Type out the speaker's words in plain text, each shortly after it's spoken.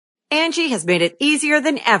Angie has made it easier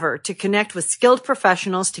than ever to connect with skilled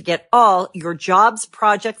professionals to get all your jobs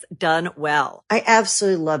projects done well. I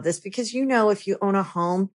absolutely love this because, if you own a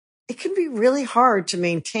home, it can be really hard to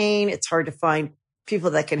maintain. It's hard to find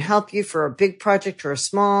people that can help you for a big project or a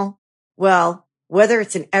small. Well, whether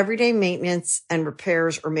it's in everyday maintenance and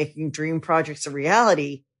repairs or making dream projects a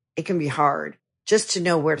reality, it can be hard just to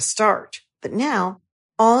know where to start. But now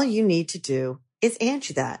all you need to do is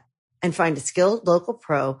Angie that and find a skilled local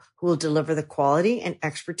pro who will deliver the quality and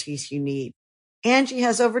expertise you need. Angie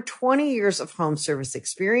has over 20 years of home service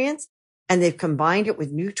experience, and they've combined it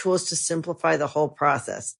with new tools to simplify the whole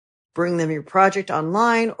process. Bring them your project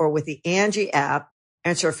online or with the Angie app,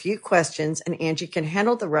 answer a few questions, and Angie can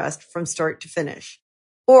handle the rest from start to finish.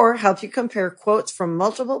 Or help you compare quotes from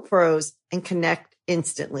multiple pros and connect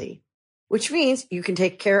instantly, which means you can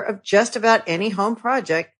take care of just about any home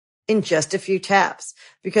project in just a few taps.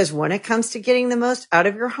 Because when it comes to getting the most out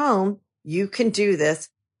of your home, you can do this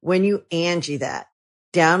when you Angie that.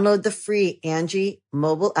 Download the free Angie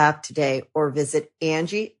mobile app today or visit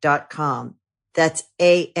Angie.com. That's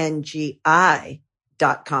ANGI.com.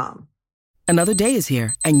 Another day is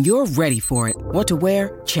here, and you're ready for it. What to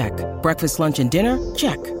wear? Check. Breakfast, lunch, and dinner?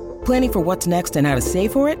 Check. Planning for what's next and how to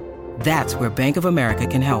save for it? That's where Bank of America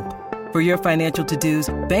can help. For your financial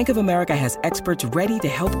to-dos, Bank of America has experts ready to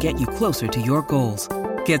help get you closer to your goals.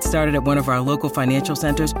 Get started at one of our local financial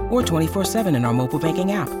centers or 24/7 in our mobile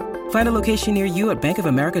banking app. Find a location near you at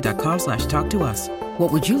bankofamerica.com/talktous.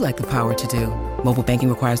 What would you like the power to do? Mobile banking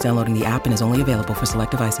requires downloading the app and is only available for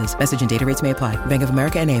select devices. Message and data rates may apply. Bank of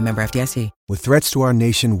America N.A., member FDIC. With threats to our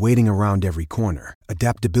nation waiting around every corner,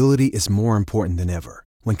 adaptability is more important than ever.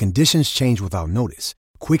 When conditions change without notice,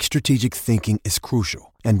 quick strategic thinking is crucial.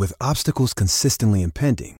 And with obstacles consistently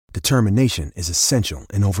impending, determination is essential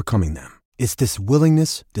in overcoming them. It's this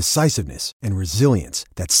willingness, decisiveness, and resilience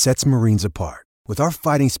that sets Marines apart. With our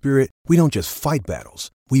fighting spirit, we don't just fight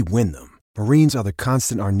battles, we win them. Marines are the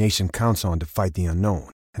constant our nation counts on to fight the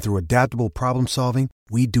unknown. And through adaptable problem solving,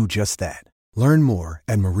 we do just that. Learn more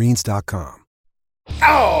at Marines.com.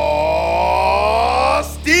 Oh,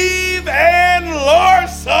 Steve and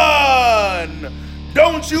Larson!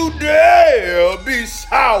 Don't you dare be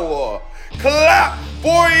sour. Clap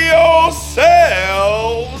for yourselves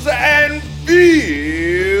and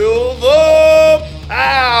feel the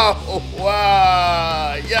power.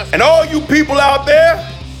 Yes. And all you people out there,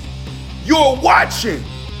 you're watching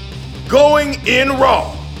Going In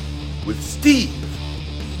Raw with Steve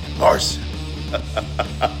Larson.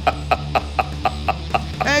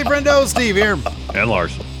 Hey, friendo, Steve here. And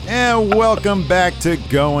Larson. And welcome back to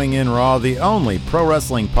Going In Raw, the only pro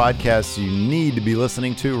wrestling podcast you need to be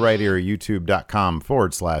listening to right here at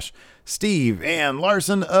youtube.com/Steve and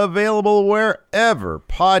Larson, available wherever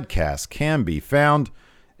podcasts can be found.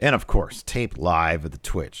 And of course, taped live at the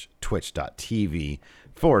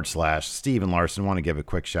twitch.tv/Steve and Larson. Want to give a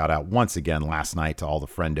quick shout out once again last night to all the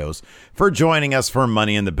friendos for joining us for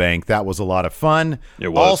Money in the Bank. That was a lot of fun. It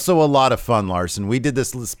was. Also a lot of fun, Larson. We did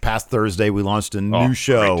this past Thursday. We launched a new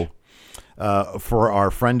show for our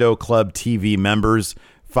Friendo Club TV members.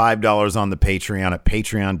 $5 on the Patreon at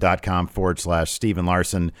patreon.com/Steve and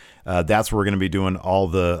Larson. That's where we're going to be doing all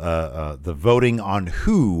the voting on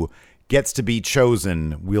who gets to be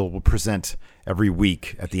chosen. We'll present every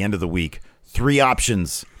week at the end of the week 3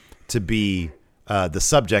 options to be the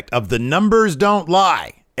subject of The Numbers Don't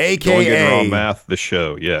Lie, a.k.a. Going In Raw Math, the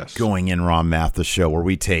show, yes. Going In Raw Math, the show, where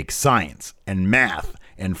we take science and math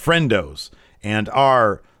and friendos and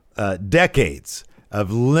our decades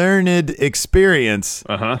of learned experience,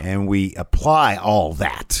 and we apply all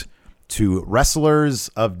that to wrestlers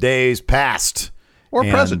of days past. Or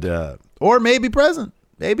present. Or maybe present.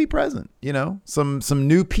 Maybe present. You know, some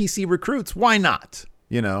new PC recruits. Why not?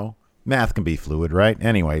 You know, math can be fluid, right?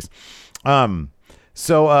 Anyways. So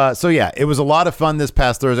yeah, it was a lot of fun this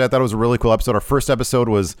past Thursday. I thought it was a really cool episode. Our first episode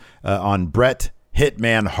was on Bret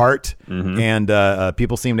Hitman Hart, and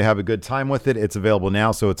people seem to have a good time with it. It's available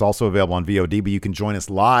now, so it's also available on VOD, but you can join us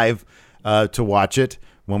live to watch it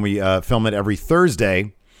when we film it every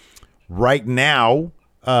Thursday. Right now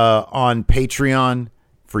on Patreon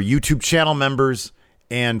for YouTube channel members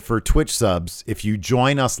and for Twitch subs, if you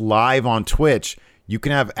join us live on Twitch, you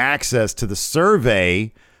can have access to the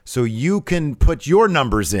survey so you can put your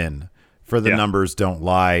numbers in for the Numbers Don't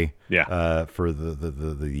Lie, for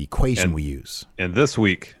the equation we use. And this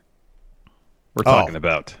week, we're talking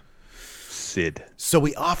about Sid. So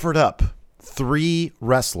we offered up 3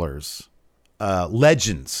 wrestlers,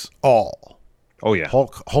 legends, all. Oh, yeah.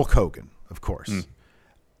 Hulk Hogan, of course.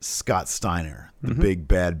 Scott Steiner, the big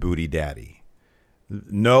bad booty daddy.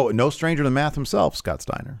 No stranger to math himself, Scott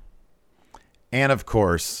Steiner. and of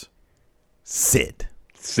course, Sid.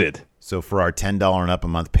 Sid. So for our $10 and up a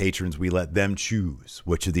month patrons, we let them choose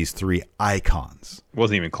which of these three icons.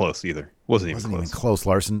 Wasn't even close either. Wasn't even close,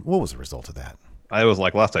 Larson. What was the result of that? I was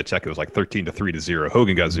like, last I checked, it was like 13 to 3 to 0.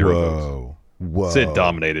 Hogan got 0 votes. Whoa. Sid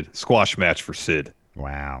dominated. Squash match for Sid.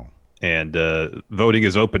 Wow. And voting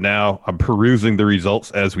is open now. I'm perusing the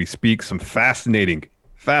results as we speak. Some fascinating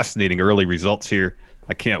early results here.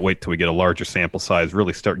 I can't wait till we get a larger sample size,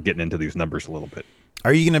 really start getting into these numbers a little bit.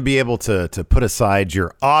 Are you going to be able to put aside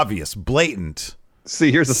your obvious, blatant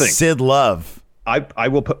See, here's the thing. Sid love? I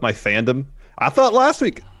will put my fandom. I thought last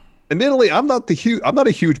week, admittedly, I'm not a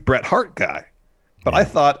huge Bret Hart guy, but I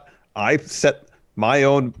thought I set my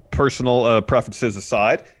own personal preferences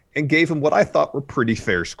aside and gave him what I thought were pretty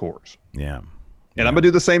fair scores. Yeah. And I'm going to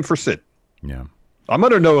do the same for Sid. Yeah. I'm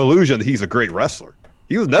under no illusion that he's a great wrestler.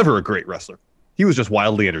 He was never a great wrestler. He was just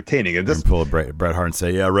wildly entertaining. And just pull a Bret Hart and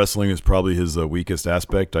say, yeah, wrestling is probably his weakest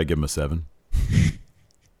aspect. I give him a 7.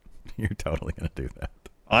 You're totally going to do that.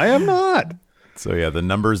 I am not. So, yeah, the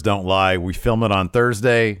numbers don't lie. We film it on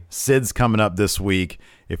Thursday. Sid's coming up this week.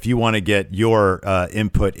 If you want to get your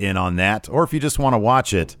input in on that, or if you just want to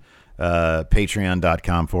watch it,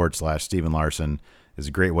 patreon.com/Steven Larson is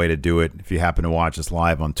a great way to do it. If you happen to watch us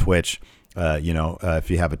live on Twitch, if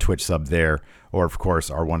you have a Twitch sub there, or of course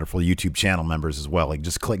our wonderful YouTube channel members as well. Like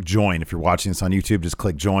just click join. If you're watching this on YouTube, just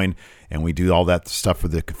click join, and we do all that stuff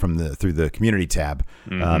through the community tab,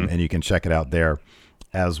 and you can check it out there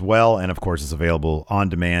as well. And of course, it's available on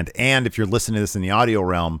demand. And if you're listening to this in the audio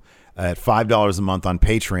realm, at $5 a month on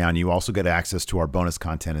Patreon, you also get access to our bonus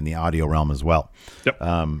content in the audio realm as well. Yep.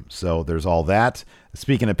 So there's all that.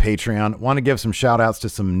 Speaking of Patreon, want to give some shout outs to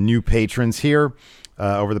some new patrons here.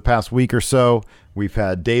 Over the past week or so, we've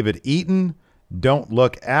had David Eaton, Don't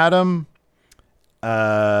Look at Him.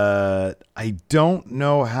 I don't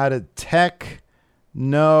know how to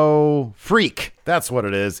Freak. That's what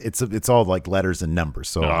it is. It's all like letters and numbers.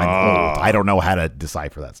 So I'm old. I don't know how to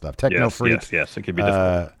decipher that stuff. Techno Freak. Yes. It can be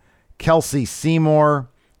difficult. Kelsey Seymour,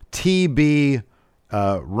 TB,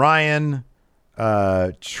 Ryan,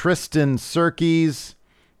 Tristan Serkis,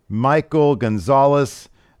 Michael Gonzalez,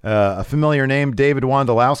 a familiar name, David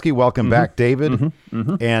Wondolowski. Welcome back, David.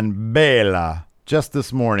 And Bela, just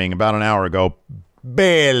this morning, about an hour ago,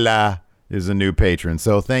 Bela is a new patron.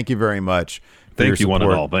 So thank you very much. Thank you, one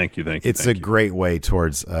and all. Thank you. It's a great way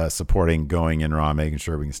towards supporting Going In Raw, making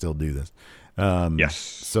sure we can still do this. Yes.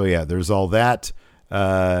 So, yeah, there's all that.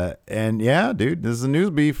 And yeah, dude, this is a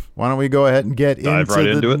news beef. Why don't we go ahead and dive right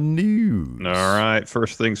into it? News? All right.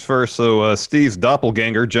 First things first. So Steve's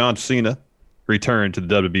doppelganger, John Cena, returned to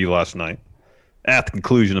the WWE last night at the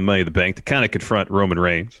conclusion of Money in the Bank to kind of confront Roman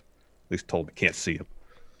Reigns. At least told me can't see him.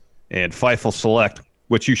 And Fightful Select,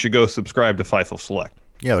 which you should go subscribe to Fightful Select.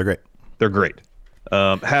 Yeah, they're great. They're great.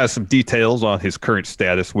 Has some details on his current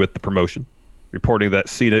status with the promotion, reporting that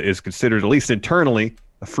Cena is considered, at least internally,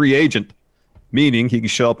 a free agent, meaning he can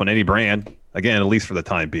show up on any brand, again, at least for the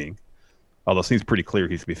time being. Although it seems pretty clear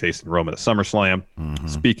he's to be facing Roman at SummerSlam.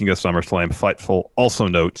 Speaking of SummerSlam, Fightful also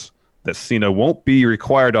notes that Cena won't be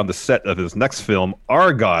required on the set of his next film,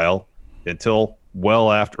 Argyle, until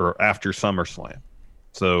well after SummerSlam.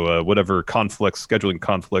 So whatever scheduling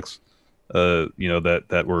conflicts,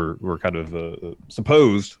 that were kind of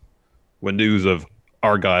supposed when news of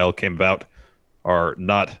Argyle came about are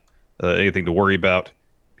not anything to worry about.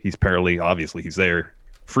 He's obviously he's there,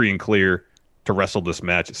 free and clear to wrestle this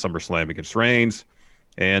match at SummerSlam against Reigns.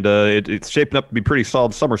 And it's shaping up to be a pretty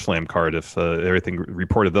solid SummerSlam card if everything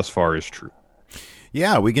reported thus far is true.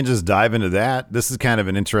 Yeah, we can just dive into that. This is kind of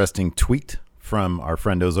an interesting tweet from our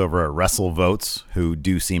friendos over at WrestleVotes, who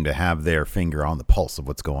do seem to have their finger on the pulse of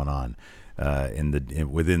what's going on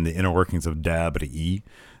within the inner workings of WWE.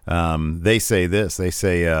 They say this. They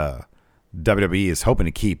say WWE is hoping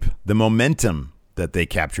to keep the momentum that they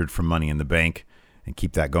captured from Money in the Bank and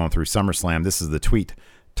keep that going through SummerSlam. This is the tweet.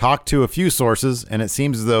 Talked to a few sources, and it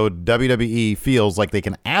seems as though WWE feels like they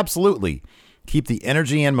can absolutely keep the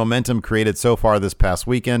energy and momentum created so far this past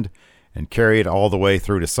weekend and carry it all the way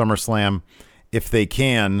through to SummerSlam. If they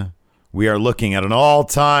can, we are looking at an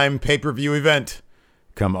all-time pay-per-view event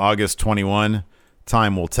come August 21.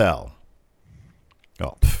 Time will tell.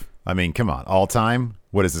 Oh, I mean, come on. All-time?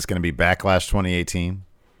 What is this going to be, Backlash 2018?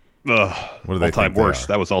 What do they all-time worst.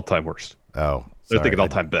 That was all-time worst. Oh, they're thinking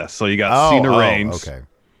all-time best. So you got Cena Reigns. Okay.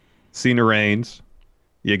 Cena Reigns.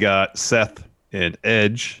 You got Seth and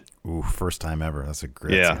Edge. Ooh, first time ever. That's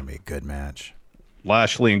that's gonna be a good match.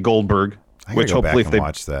 Lashley and Goldberg. Which hopefully if they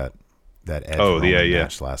watch that Edge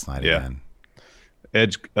match last night again.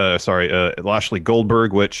 Edge. Lashley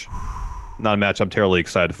Goldberg, which not a match I'm terribly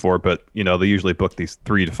excited for, but they usually book these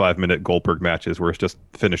 3 to 5 minute Goldberg matches where it's just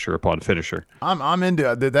finisher upon finisher. I'm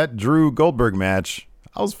into that Drew Goldberg match.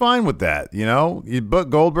 I was fine with that. You book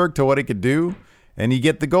Goldberg to what he could do, and you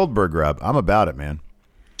get the Goldberg rub. I'm about it, man.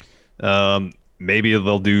 Maybe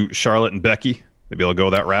they'll do Charlotte and Becky. Maybe they'll go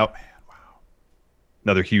that route. Man, wow.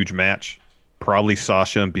 Another huge match. Probably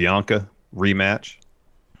Sasha and Bianca rematch.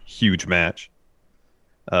 Huge match.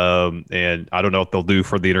 And I don't know what they'll do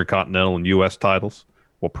for the Intercontinental and U.S. titles.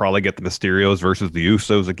 We'll probably get the Mysterios versus the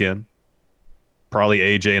Usos again. Probably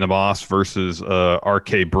AJ and Amos versus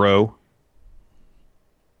RK Bro.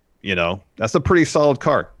 That's a pretty solid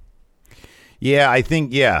card. Yeah, I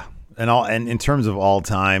think, yeah. And in terms of all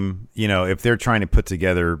time, if they're trying to put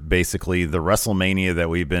together basically the WrestleMania that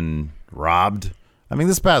we've been robbed. I mean,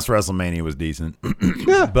 this past WrestleMania was decent.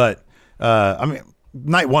 Yeah. But,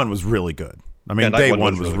 night one was really good. Day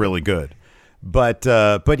one was really good. But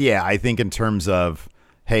yeah, I think in terms of,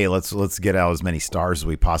 hey, let's get out as many stars as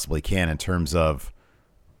we possibly can in terms of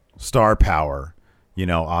star power.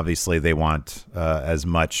 Obviously they want as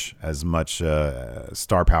much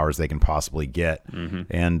star power as they can possibly get,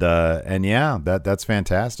 and yeah, that's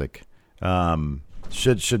fantastic.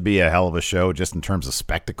 Should be a hell of a show just in terms of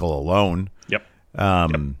spectacle alone. Yep.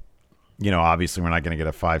 Obviously we're not going to get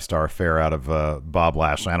a 5-star affair out of Bob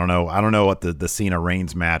Lashley. I don't know what the Cena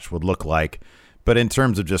Reigns match would look like, but in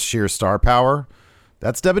terms of just sheer star power,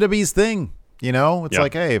 that's WWE's thing. It's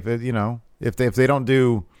like, hey, if they don't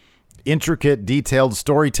do intricate, detailed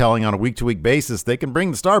storytelling on a week-to-week basis, they can bring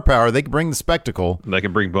the star power, they can bring the spectacle, they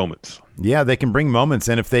can bring moments. Yeah, they can bring moments,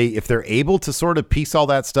 and if they're able to sort of piece all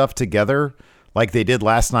that stuff together like they did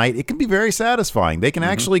last night, it can be very satisfying. They can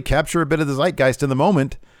actually capture a bit of the zeitgeist in the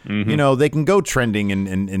moment. They can go trending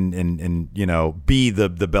and be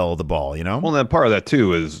the belle of the ball. Well, and then part of that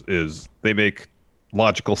too is they make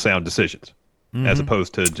logical, sound decisions. As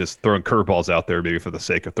opposed to just throwing curveballs out there, maybe for the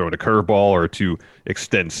sake of throwing a curveball or to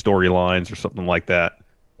extend storylines or something like that.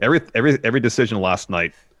 Every decision last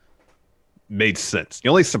night made sense. The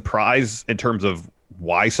only surprise in terms of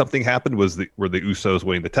why something happened were the Usos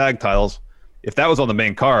winning the tag titles. If that was on the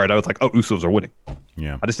main card, I was like, oh, Usos are winning.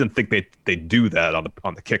 Yeah, I just didn't think they'd do that on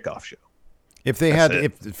the kickoff show. If they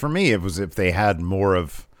for me, it was if they had more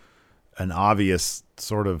of an obvious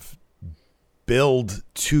sort of build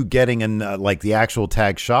to getting in like the actual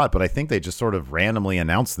tag shot, but I think they just sort of randomly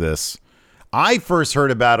announced this. I first heard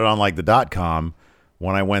about it on like the .com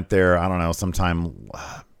when I went there. I don't know, sometime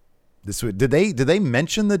this week. Did they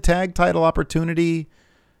mention the tag title opportunity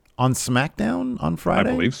on SmackDown on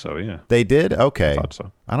Friday? I believe so. Yeah, they did. Okay, I thought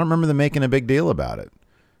so. I don't remember them making a big deal about it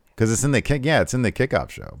because it's in the kickoff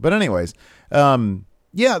show. But anyways,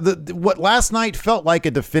 what last night felt like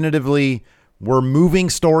a definitively we're moving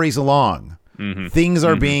stories along. Things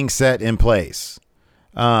are being set in place.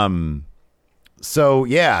 So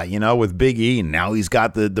yeah, with Big E, and now he's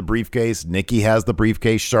got the briefcase. Nikki has the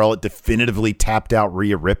briefcase. Charlotte definitively tapped out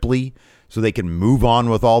Rhea Ripley so they can move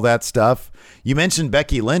on with all that stuff. You mentioned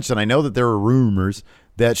Becky Lynch, and I know that there were rumors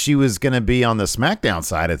that she was going to be on the SmackDown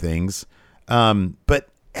side of things. But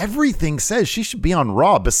everything says she should be on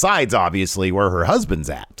Raw, besides obviously where her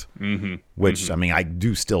husband's at. Which, I mean, I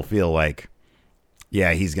do still feel like,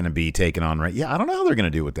 yeah, he's going to be taking on Reigns. Yeah, I don't know how they're going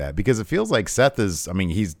to do with that because it feels like Seth is, I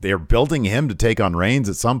mean, they're building him to take on Reigns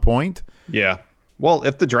at some point. Yeah. Well,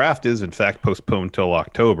 if the draft is in fact postponed till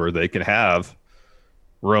October, they can have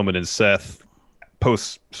Roman and Seth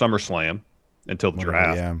post SummerSlam until the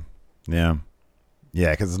draft. Yeah,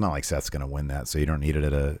 because it's not like Seth's going to win that, so you don't need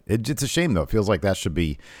it it's a shame, though. It feels like that should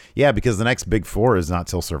be, because the next big four is not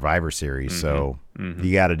till Survivor Series, so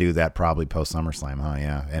you got to do that probably post SummerSlam, huh?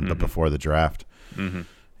 Yeah, but before the draft.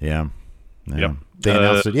 Yeah. Yep. They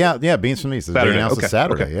announced it. Yeah. Beans from me says they announced it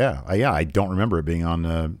Saturday. Okay. Yeah. I don't remember it being on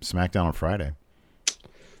SmackDown on Friday.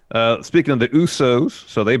 Speaking of the Usos,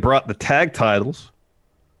 so they brought the tag titles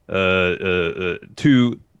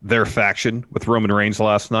to their faction with Roman Reigns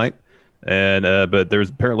last night, and but there's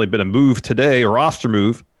apparently been a move today, a roster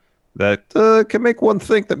move that can make one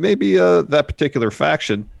think that maybe that particular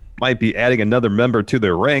faction might be adding another member to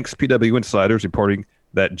their ranks. PW Insiders reporting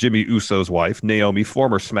that Jimmy Uso's wife, Naomi,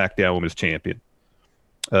 former SmackDown Women's Champion,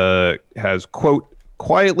 has, quote,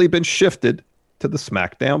 quietly been shifted to the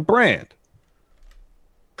SmackDown brand.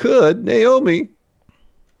 Could Naomi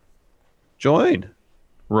join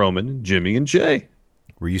Roman, Jimmy, and Jay?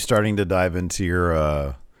 Were you starting to dive into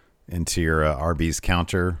your Arby's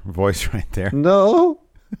counter voice right there? No.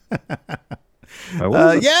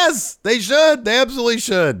 Yes, they should. They absolutely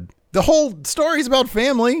should. The whole story is about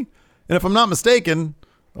family. And if I'm not mistaken,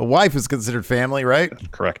 a wife is considered family,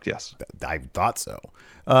 right? Correct, yes. I thought so.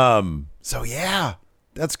 So, yeah,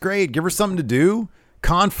 that's great. Give her something to do.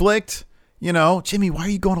 Conflict. You know, Jimmy, why are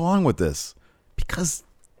you going along with this? Because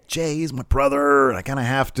Jay is my brother, and I kind of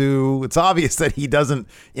have to. It's obvious that he doesn't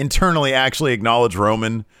internally actually acknowledge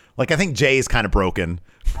Roman. Like, I think Jay is kind of broken.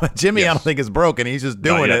 But Jimmy, I don't think is broken. He's just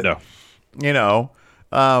doing it. No. You know?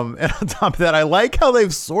 And on top of that, I like how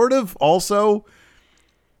they've sort of also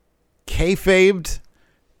kayfabed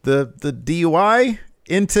the DUI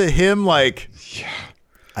into him, like,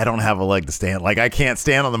 I don't have a leg to stand. Like, I can't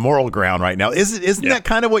stand on the moral ground right now. Isn't that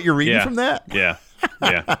kind of what you're reading from that? Yeah.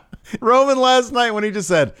 Roman last night when he just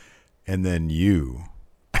said, and then you.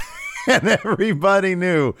 And everybody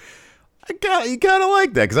knew. You kind of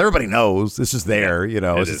like that because everybody knows. It's just there, you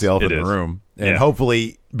know. It's just the elephant in the room. And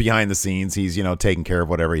hopefully behind the scenes, he's, you know, taking care of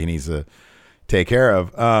whatever he needs to take care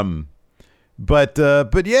of. But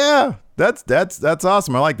yeah, that's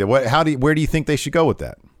awesome. I like that. Where do you think they should go with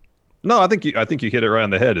that? No, I think you hit it right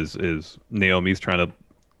on the head. Is Naomi's trying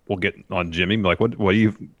to get on Jimmy, like what are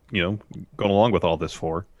you going along with all this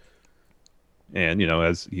for? And, you know,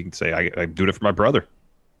 as you can say, I'm doing it for my brother,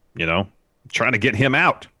 you know, trying to get him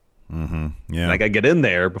out. Mm-hmm. Yeah. And I got to get in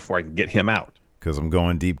there before I can get him out. Because I'm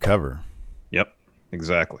going deep cover. Yep.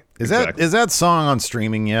 Exactly. Is that song on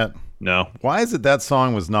streaming yet? No. Why is it that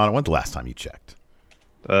song was not? When's the last time you checked?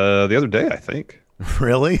 The other day, I think.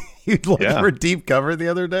 Really? You looked for deep cover the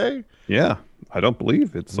other day? Yeah. I don't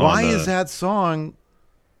believe it's Why is that song?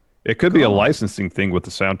 It could be a licensing thing with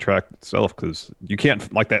the soundtrack itself, because you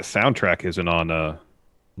can't, like, that soundtrack isn't on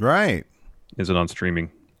isn't on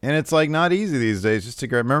streaming. And it's like not easy these days just to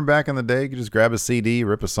grab. Remember back in the day, you could just grab a CD,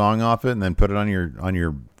 rip a song off it, and then put it on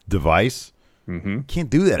your device. Mm-hmm. Can't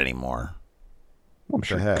do that anymore. Well, I'm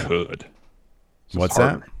sure you could. What's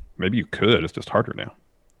that? Maybe you could. It's just harder now.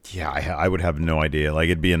 Yeah, I would have no idea. Like,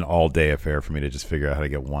 it'd be an all-day affair for me to just figure out how to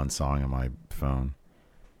get one song on my phone.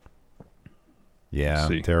 Yeah,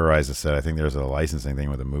 Terrorizer said, I think there's a licensing thing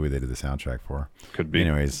with a movie they did the soundtrack for. Could be.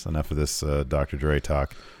 Anyways, enough of this Dr. Dre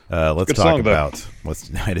talk. Let's talk about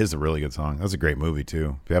it is a really good song. That's a great movie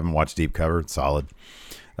too. If you haven't watched Deep Cover, it's solid.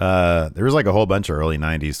 There was like a whole bunch of early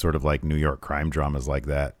 90s sort of like New York crime dramas like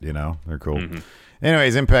that, you know? They're cool. Mm-hmm.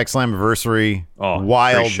 Anyways, Impact Slammiversary,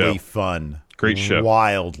 wildly fun. Great show.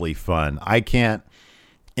 Wildly fun.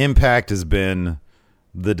 Impact has been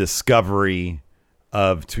the discovery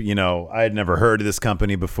of, you know, I had never heard of this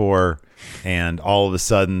company before, and all of a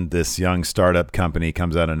sudden this young startup company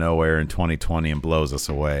comes out of nowhere in 2020 and blows us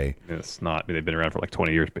away. It's not. They've been around for like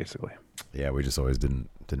 20 years, basically. Yeah, we just always didn't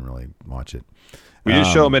really watch it. We didn't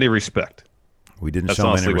show them any respect. We didn't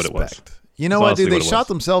show them any respect. You know what, dude? They shot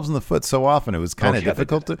themselves in the foot so often. It was kind of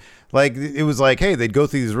difficult to, like, it was like, hey, they'd go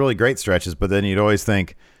through these really great stretches, but then you'd always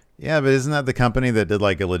think, yeah, but isn't that the company that did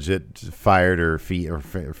like a legit fired or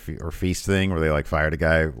feast thing where they like fired a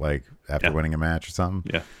guy like after winning a match or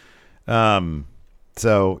something? Yeah.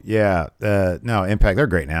 So yeah, no, Impact, they're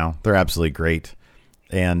great now. They're absolutely great.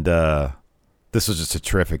 And this was just a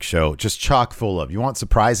terrific show. Just chock full of, you want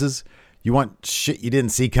surprises? You want shit you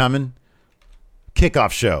didn't see coming?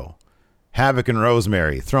 Kickoff show. Havoc and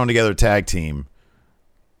Rosemary thrown together tag team.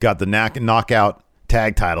 Got the knockout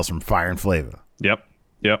tag titles from Fire and Flava. Yep.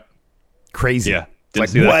 Crazy. Yeah. Didn't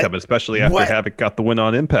see that coming, especially after Havoc got the win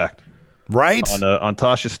on Impact. Right? On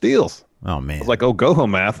Tasha Steelz. Oh, man. I was like, go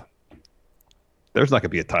home math. There's not going to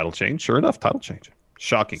be a title change. Sure enough, title change.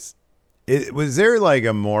 Shocking. Was there like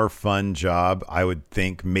a more fun job, I would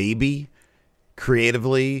think, maybe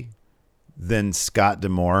creatively, than Scott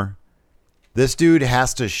D'Amore? This dude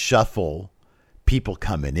has to shuffle people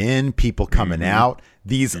coming in, people coming out,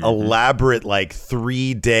 these elaborate like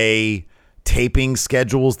 3-day taping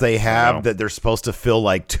schedules they have that they're supposed to fill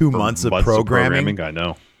like 2 months of programming. I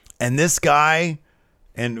know. And this guy,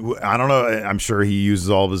 and I don't know, I'm sure he uses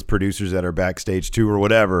all of his producers that are backstage too or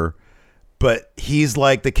whatever, but he's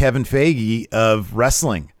like the Kevin Feige of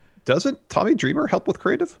wrestling. Doesn't Tommy Dreamer help with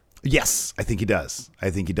creative? Yes, I think he does.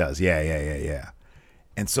 Yeah.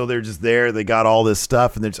 And so they're just there. They got all this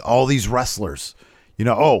stuff, and there's all these wrestlers. You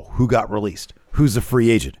know, who got released? Who's a free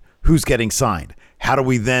agent? Who's getting signed? How do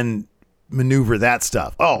we then maneuver that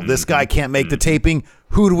stuff? This guy can't make the taping.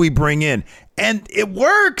 Who do we bring in? And it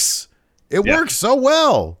works. It works so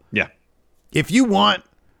well. Yeah. If you want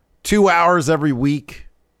 2 hours every week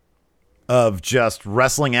of just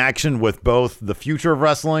wrestling action with both the future of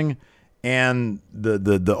wrestling and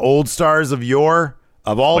the old stars of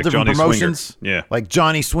all like different Johnny promotions. Swinger. Yeah. Like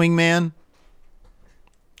Johnny Swingman.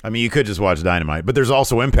 I mean, you could just watch Dynamite, but there's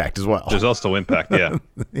also Impact as well. There's also Impact, yeah.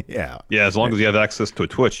 Yeah. Yeah, as long as you have access to a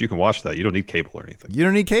Twitch, you can watch that. You don't need cable or anything. You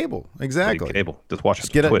don't need cable. Exactly. You don't need cable. Just watch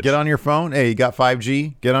it on Twitch. Get on your phone. Hey, you got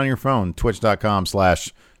 5G? Get on your phone. Twitch.com/Johnny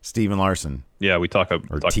Steven Larson. Yeah, we talk about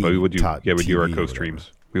we do our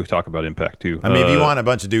co-streams. We talk about Impact too. I mean, if you want a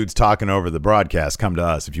bunch of dudes talking over the broadcast, come to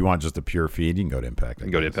us. If you want just a pure feed, you can go to Impact. You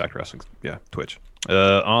can go to Impact Wrestling. Yeah, Twitch.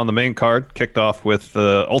 On the main card, kicked off with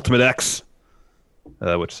Ultimate X,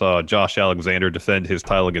 which saw Josh Alexander defend his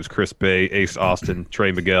title against Chris Bay, Ace Austin,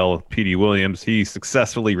 Trey Miguel, P.D. Williams. He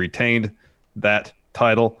successfully retained that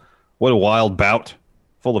title. What a wild bout,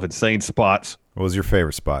 full of insane spots. What was your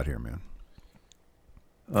favorite spot here, man?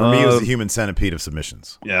 For me, it was the human centipede of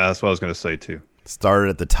submissions. Yeah, that's what I was going to say, too. Started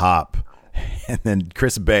at the top, and then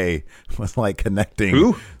Chris Bay was like connecting.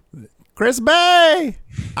 Who? Chris Bay!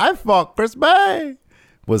 I fought Chris Bay!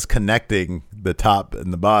 Was connecting the top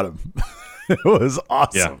and the bottom. It was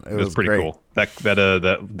awesome. Yeah, it was pretty great. cool.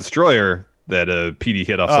 That destroyer that PD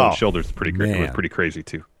hit off someone's shoulders is pretty great. It was pretty crazy,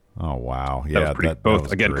 too. Oh, wow. That Yeah, was pretty,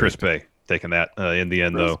 both, again, great. Chris Bay taking that in the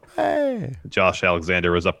end, though. Bay. Josh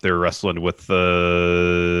Alexander was up there wrestling with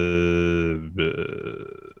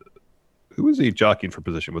who was he jockeying for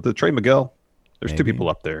position with? Trey Miguel? There's two people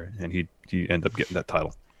up there, and he ended up getting that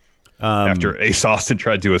title. After Ace Austin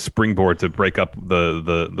tried to do a springboard to break up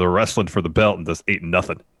the wrestling for the belt and just ate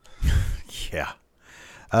nothing. Yeah.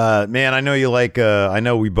 Man, I know you like, I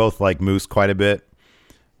know we both like Moose quite a bit,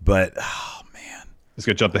 but, oh, man. Let's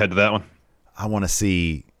go jump ahead to that one. I want to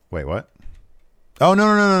see, wait, what? Oh, no.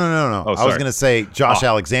 Oh, I was going to say Josh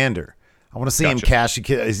Alexander. I want to see him cash.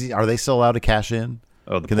 Are they still allowed to cash in?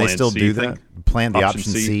 Oh, the Can they still C do thing? that? Plan the option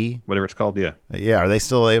C? Whatever it's called, yeah. Yeah, are they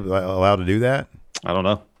still allowed to do that? I don't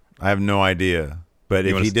know. I have no idea. But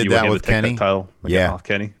if he did you that want with him to take Kenny, that title, off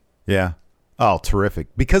Kenny. Yeah. Oh, terrific.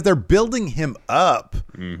 Because they're building him up.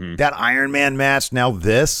 Mm-hmm. That Iron Man match, now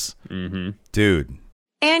this. Mm-hmm. Dude.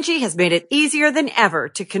 Angie has made it easier than ever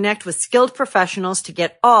to connect with skilled professionals to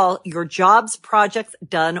get all your jobs projects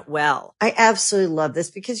done well. I absolutely love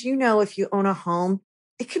this because, if you own a home,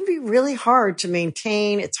 it can be really hard to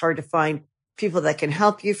maintain. It's hard to find people that can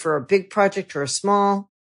help you for a big project or a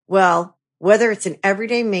small. Well, whether it's in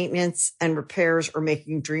everyday maintenance and repairs or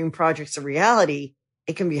making dream projects a reality,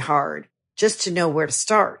 it can be hard just to know where to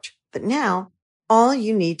start. But now all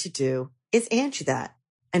you need to do is Angie that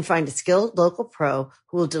and find a skilled local pro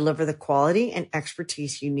who will deliver the quality and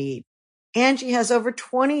expertise you need. Angie has over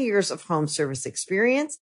 20 years of home service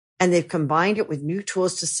experience, and they've combined it with new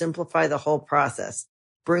tools to simplify the whole process.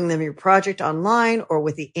 Bring them your project online or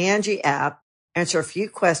with the Angie app, answer a few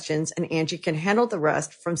questions, and Angie can handle the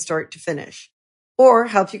rest from start to finish. Or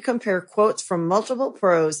help you compare quotes from multiple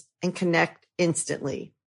pros and connect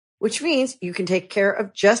instantly, which means you can take care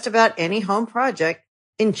of just about any home project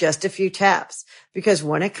in just a few taps. Because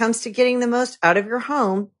when it comes to getting the most out of your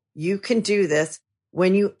home, you can do this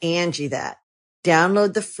when you Angie that.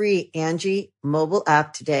 Download the free Angie mobile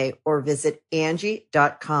app today or visit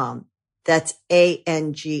Angie.com. That's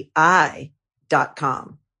ANGI.com.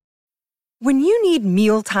 When you need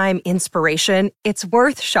mealtime inspiration, it's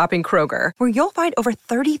worth shopping Kroger, where you'll find over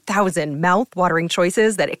 30,000 mouth-watering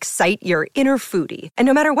choices that excite your inner foodie. And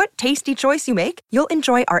no matter what tasty choice you make, you'll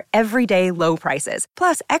enjoy our everyday low prices,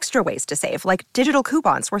 plus extra ways to save, like digital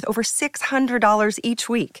coupons worth over $600 each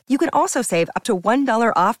week. You can also save up to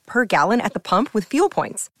 $1 off per gallon at the pump with fuel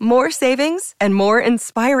points. More savings and more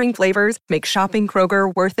inspiring flavors make shopping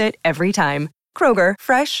Kroger worth it every time. Kroger,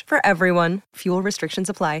 fresh for everyone. Fuel restrictions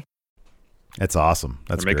apply. That's awesome.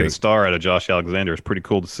 That's making a star out of Josh Alexander. It's pretty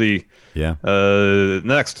cool to see. Yeah.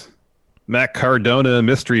 Next, Matt Cardona,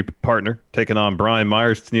 mystery partner, taking on Brian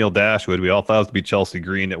Myers, Tennille Dashwood. We all thought it was to be Chelsea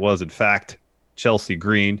Green. It was, in fact, Chelsea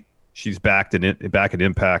Green. She's back at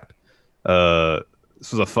Impact.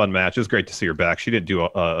 This was a fun match. It was great to see her back. She didn't do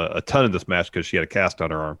a ton of this match because she had a cast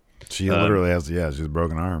on her arm. She literally has, she has a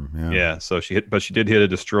broken arm. Yeah. So she did hit a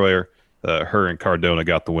destroyer. Her and Cardona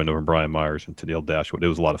got the win over Brian Myers and Tennille Dashwood. It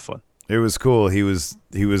was a lot of fun. It was cool. He was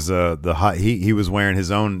wearing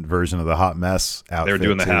his own version of the hot mess outfit. They were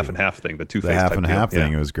doing the half and half thing, the two-face the half type and deal. half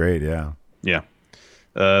thing. It was great. Yeah. Yeah.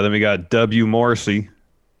 Then we got W. Morrissey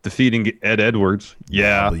defeating Ed Edwards.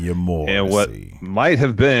 Yeah. W. Morrissey. And what might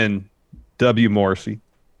have been W. Morrissey,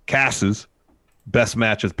 Cass's best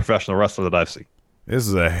match as a professional wrestler that I've seen. This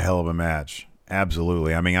is a hell of a match.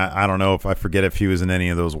 Absolutely. I mean, I don't know if I forget if he was in any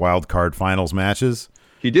of those wild card finals matches.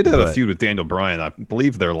 He did have a feud with Daniel Bryan. I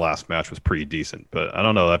believe their last match was pretty decent, but I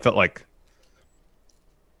don't know. I felt like,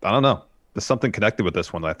 I don't know. There's something connected with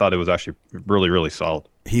this one. I thought it was actually really, really solid.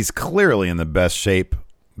 He's clearly in the best shape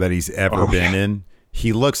that he's ever been in.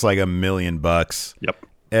 He looks like $1 million. Yep.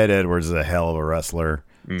 Ed Edwards is a hell of a wrestler.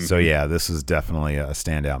 Mm-hmm. So, yeah, this is definitely a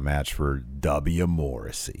standout match for W.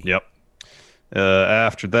 Morrissey. Yep.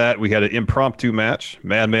 After that, we had an impromptu match.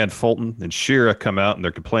 Madman Fulton and Shera come out, and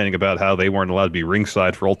they're complaining about how they weren't allowed to be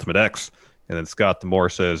ringside for Ultimate X. And then Scott D'Amore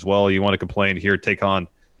says, well, you want to complain here, take on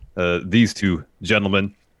these two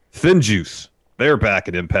gentlemen. Finn Juice, they're back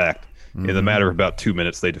at Impact. In the matter of about 2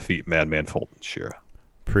 minutes, they defeat Madman Fulton and Shera.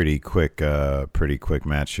 Pretty quick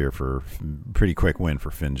match here pretty quick win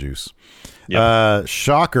for Finn Juice. Yep.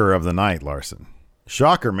 Shocker of the night, Larson.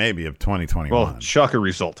 Shocker maybe of 2021. Well, shocker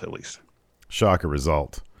result at least. Shocker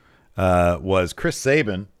result was Chris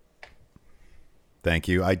Sabin. Thank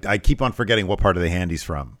you. I keep on forgetting what part of the hand he's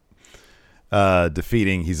from.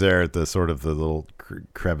 Defeating, he's there at the sort of the little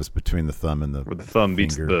crevice between the thumb and the where the thumb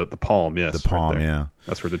meets the palm. Yes, the palm. Right, yeah,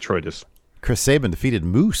 that's where Detroit is. Chris Sabin defeated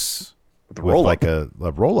Moose with like a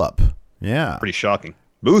roll up. Yeah, pretty shocking.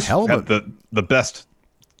 Moose had the best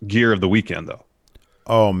gear of the weekend though.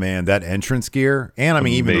 Oh man, that entrance gear, and I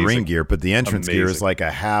mean even the ring gear, but the entrance gear is like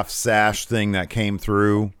a half sash thing that came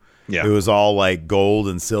through. Yeah, it was all like gold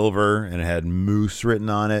and silver, and it had Moose written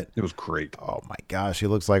on it. It was great. Oh my gosh, he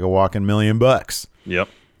looks like a walking $1 million. Yep.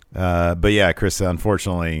 But yeah, Chris,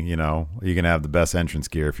 unfortunately, you know, you can have the best entrance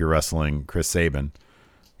gear if you're wrestling Chris Sabin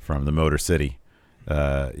from the Motor City.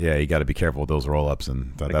 Yeah, you got to be careful with those roll-ups,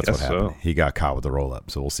 and that's what happened. So. He got caught with the roll-up,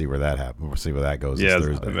 so we'll see where that happens. We'll see where that goes this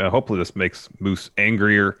Thursday. I mean, hopefully this makes Moose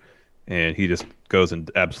angrier, and he just goes and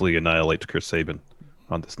absolutely annihilates Chris Sabin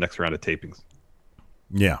on this next round of tapings.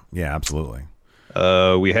 Yeah, absolutely.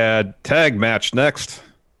 We had tag match next.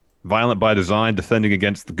 Violent by Design defending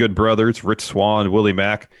against the Good Brothers, Rich Swann, Willie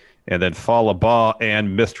Mack, and then Fallah Bahh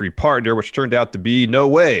and Mystery Partner, which turned out to be No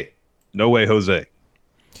Way Jose.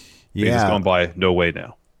 Yeah. He's gone by No Way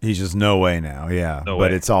now. He's just No Way now, yeah. No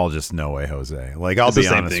but way. it's all just No Way Jose. Like, I'll be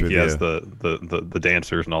honest with you. He has the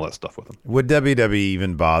dancers and all that stuff with him. Would WWE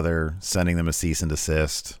even bother sending them a cease and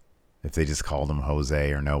desist if they just called him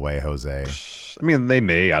Jose or No Way Jose? I mean, they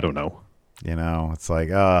may. I don't know. You know, it's like,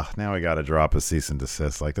 now we got to drop a cease and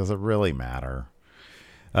desist. Like, does it really matter?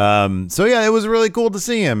 So, yeah, it was really cool to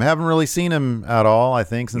see him. Haven't really seen him at all, I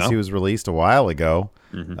think, since he was released a while ago.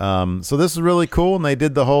 Mm-hmm. So this is really cool, and they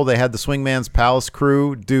had the Swingman's Palace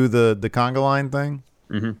crew do the conga line thing.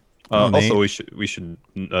 Mm-hmm. Also, we should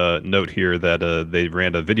note here that they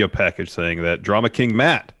ran a video package saying that Drama King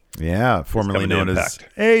Matt, formerly known as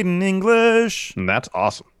Aiden English, and that's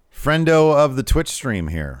awesome. Friendo of the Twitch stream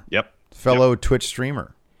here. Yep. Fellow Twitch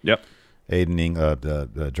streamer. Yep.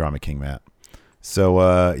 Aiden Drama King Matt.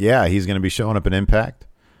 So he's going to be showing up in Impact.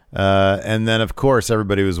 And then, of course,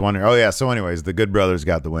 everybody was wondering. So anyways, the Good Brothers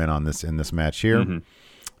got the win in this match here.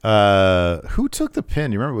 Mm-hmm. Who took the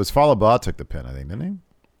pin? You remember? It was Fallah Bahh took the pin, I think, didn't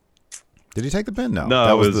he? Did he take the pin? No,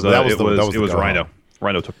 it was Rhino.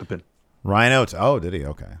 Rhino took the pin. Rhino. Did he?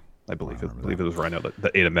 Okay. I believe it was Rhino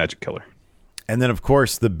that ate a magic killer. And then, of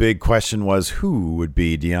course, the big question was who would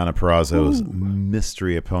be Deonna Purrazzo's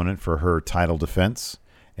mystery opponent for her title defense.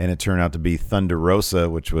 And it turned out to be Thunder Rosa,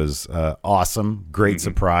 which was awesome. Great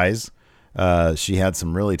surprise. She had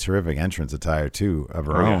some really terrific entrance attire, too, of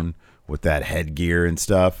her own with that headgear and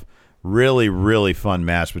stuff. Really, really fun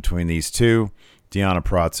match between these two. Deonna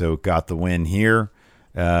Purrazzo got the win here.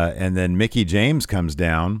 And then Mickie James comes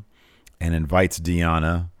down and invites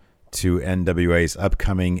Deonna to NWA's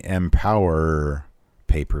upcoming Empower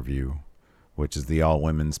pay-per-view, which is the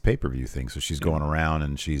all-women's pay-per-view thing. So she's going around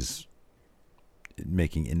and she's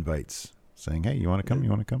making invites saying, hey, you want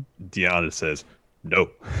to come? Deonna says,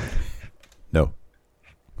 no. No.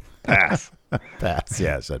 Pass. Pass.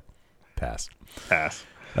 Yeah, I said pass. Pass.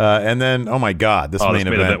 And then, oh my God, this main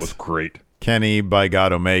event was great. Kenny by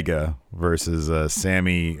God Omega versus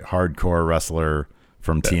Sammy hardcore wrestler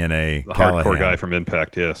from TNA. The Callahan. hardcore guy from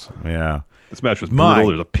Impact, yes. Yeah. This match was brutal.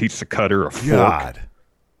 There's a pizza cutter, a fork.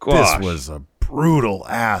 This was a brutal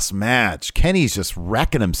ass match. Kenny's just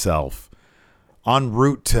wrecking himself en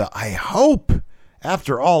route to, I hope,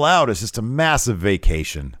 after All Out, it's just a massive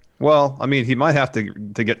vacation. Well, I mean, he might have to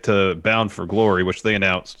get to Bound for Glory, which they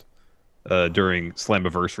announced during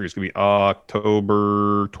Slammiversary. It's going to be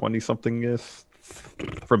October 20-something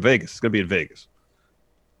from Vegas. It's going to be in Vegas.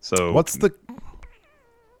 So what's the...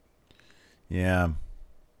 Yeah.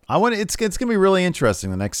 It's going to be really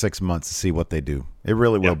interesting the next 6 months to see what they do. It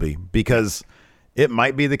really will be, because it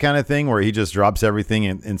might be the kind of thing where he just drops everything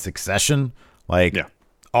in succession. Like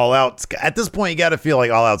All Out, at this point, you got to feel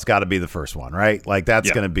like All Out's got to be the first one, right? Like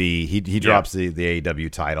that's going to be, he drops the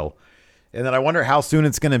AEW title. And then I wonder how soon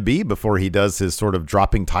it's going to be before he does his sort of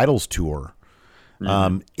dropping titles tour.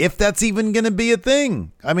 If that's even going to be a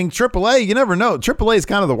thing. I mean, AAA, you never know. AAA is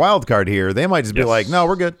kind of the wild card here. They might just be like, no,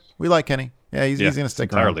 we're good. We like Kenny. Yeah, he's going to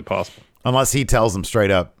stick around. Entirely possible. Unless he tells them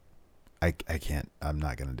straight up, I can't, I'm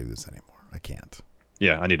not going to do this anymore. I can't.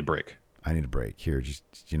 Yeah, I need a break. Here, just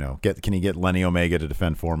can you get Lenny Omega to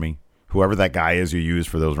defend for me? Whoever that guy is you use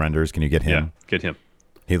for those renders, can you get him? Yeah, get him.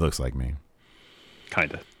 He looks like me.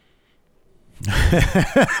 Kinda.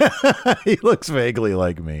 He looks vaguely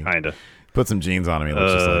like me. Kinda. Put some jeans on him. He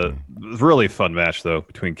looks just like me. Really fun match though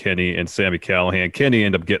between Kenny and Sami Callihan. Kenny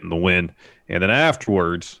ended up getting the win, and then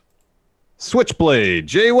afterwards, Switchblade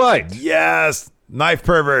Jay White. Yes, knife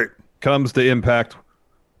pervert comes to Impact,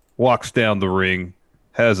 walks down the ring,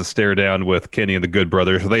 has a stare down with Kenny and the Good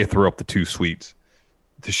Brothers. They throw up the 2 sweets.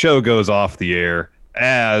 The show goes off the air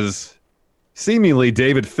as seemingly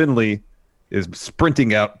David Finlay is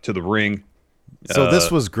sprinting out to the ring. So this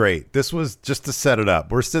was great. This was just to set it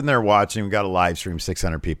up. We're sitting there watching. We got a live stream,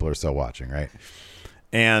 600 people or so watching, right?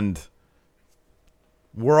 And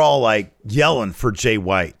we're all like yelling for Jay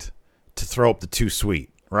White to throw up the 2 sweet,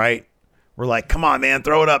 right? We're like, come on, man,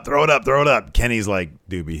 throw it up, throw it up, throw it up. Kenny's like,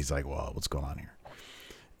 doobie. He's like, well, what's going on here?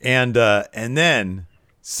 And then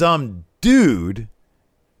some dude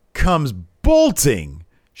comes bolting,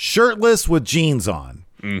 shirtless with jeans on,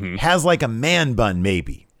 has like a man bun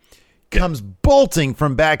maybe, comes bolting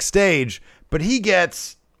from backstage, but he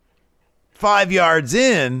gets 5 yards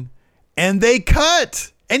in and they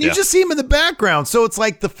cut. And you just see him in the background. So it's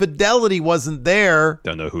like the fidelity wasn't there.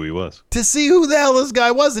 Don't know who he was. To see who the hell this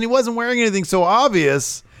guy was. And he wasn't wearing anything so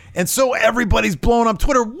obvious. And so everybody's blowing up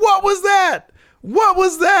Twitter. What was that? What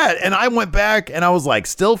was that? And I went back and I was like,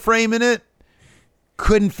 still framing it.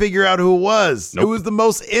 Couldn't figure out who it was. Nope. It was the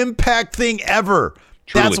most Impact thing ever.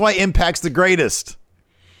 Truly. That's why Impact's the greatest.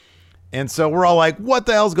 And so we're all like, what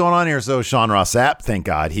the hell's going on here? So Sean Ross Sapp, thank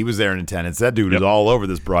God, he was there in attendance. That dude is all over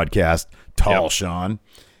this broadcast. Tall Sean.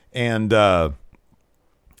 And he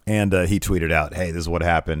tweeted out, hey, this is what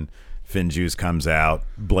happened. Finn Juice comes out.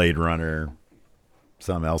 Blade Runner.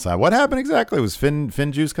 Something else. What happened exactly? Was Finn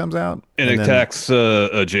Juice comes out? And attacks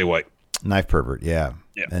Jay White. Knife pervert, yeah.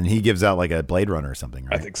 And he gives out like a Blade Runner or something,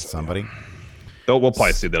 right? I think so. Somebody? Yeah. We'll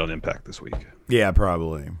probably see that on Impact this week. Yeah,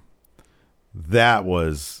 probably. That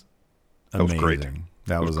was amazing. Great.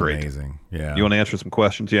 That was great. Amazing. Yeah. You want to answer some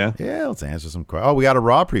questions? Yeah? Yeah, let's answer some questions. Oh, we got a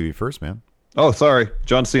Raw preview first, man. Oh, sorry.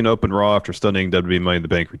 John Cena opened Raw after stunning WWE Money in the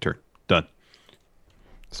Bank return. Done.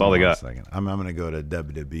 That's all they got. I'm going to go to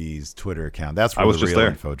WWE's Twitter account. That's where I was the just real there.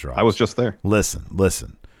 info drops. I was just there.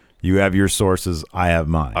 Listen. You have your sources. I have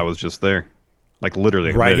mine. I was just there. Like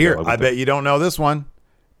literally. Right here. I bet you don't know this one.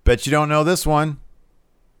 Bet you don't know this one.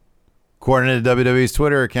 According to WWE's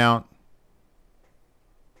Twitter account,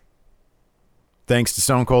 thanks to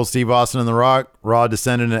Stone Cold Steve Austin and The Rock, Raw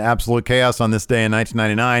descended into absolute chaos on this day in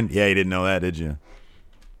 1999. Yeah, you didn't know that, did you?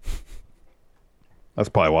 I was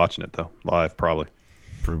probably watching it, though. Live, probably.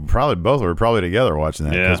 Probably both. We're probably together watching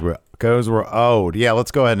that because we're owed. Yeah,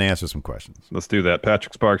 let's go ahead and answer some questions. Let's do that.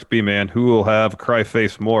 Patrick Sparks, B-Man, who will have cry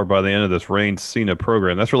face more by the end of this Reigns Cena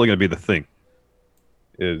program? That's really going to be the thing.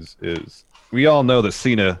 Is we all know that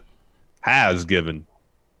Cena has given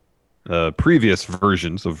previous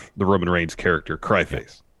versions of the Roman Reigns character cry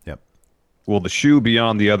face. Yep. Will the shoe be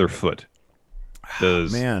on the other foot?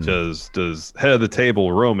 Does head of the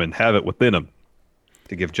table Roman have it within him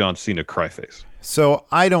to give John Cena cry face? So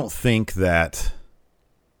I don't think,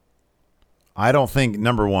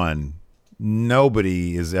 number one,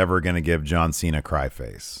 nobody is ever going to give John Cena cry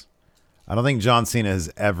face. I don't think John Cena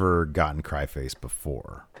has ever gotten cry face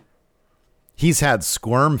before. He's had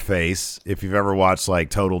squirm face, if you've ever watched like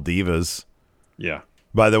Total Divas. Yeah.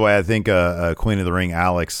 By the way, I think Queen of the Ring,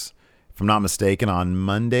 Alex, if I'm not mistaken, on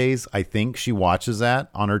Mondays, I think she watches that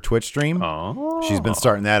on her Twitch stream. Oh. She's been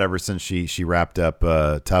starting that ever since she wrapped up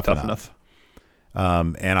Tough Enough.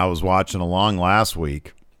 And I was watching along last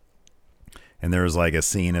week, and there was like a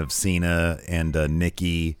scene of Cena and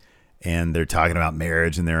Nikki, and they're talking about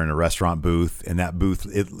marriage, and they're in a restaurant booth, and that booth,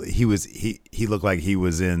 he looked like he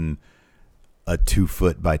was in a 2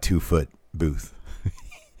 foot by 2 foot booth.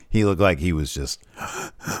 He looked like he was just,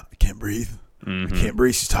 I can't breathe. Mm-hmm. I can't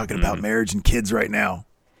breathe. She's talking about marriage and kids right now.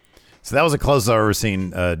 So that was the closest I've ever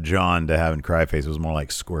seen John to having cry face. It was more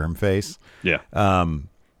like squirm face. Yeah.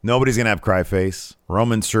 Nobody's going to have cry face.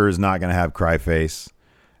 Roman sure is not going to have cry face.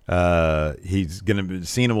 Cena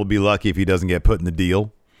will be lucky if he doesn't get put in the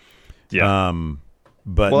deal. Yeah.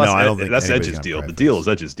 But I don't think that's Edge's deal. The deal is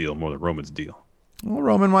Edge's deal more than Roman's deal. Well,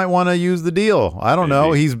 Roman might want to use the deal. I don't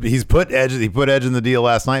know. He put Edge in the deal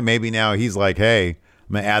last night. Maybe now he's like, hey,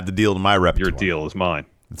 I'm going to add the deal to my repertoire. Your deal is mine.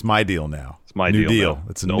 It's my deal now. It's my new deal. Now.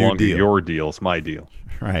 It's a no new longer deal. Your deal. It's my deal.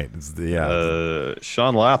 Right. It's the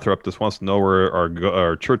Sean Lathrop just wants to know where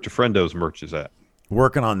our Church of Friendos merch is at.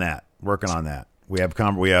 Working on that. We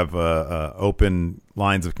have open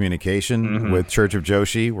lines of communication with Church of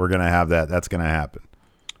Joshi. We're gonna have that. That's gonna happen.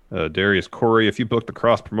 Darius Corey, if you booked a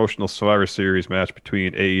cross-promotional Survivor Series match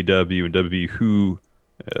between AEW and WWE, who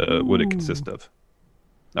would it consist of?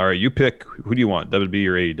 All right, you pick. Who do you want, WWE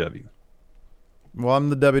or AEW? Well, I'm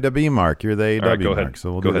the WWE mark. You're the AEW right, go mark, ahead.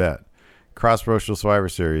 so we'll Go do ahead. that. Cross-promotional Survivor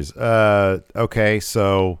Series. Okay,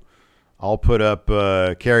 so I'll put up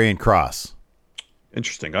Karrion Kross.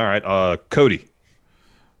 Interesting. All right, Cody.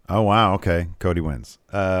 Oh, wow. Okay, Cody wins.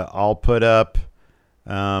 I'll put up...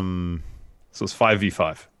 So it's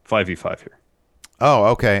 5v5. 5v5 here. Oh,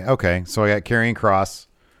 okay. So I got Karrion Kross.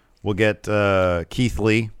 We'll get Keith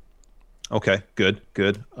Lee. Okay, good.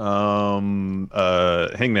 Hangman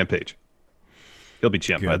Page. He'll be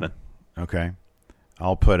champ by then. Okay.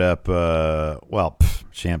 I'll put up,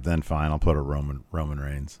 champ then fine. I'll put a Roman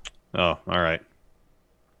Reigns. Oh, all right.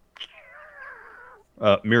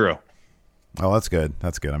 Miro. Oh, that's good.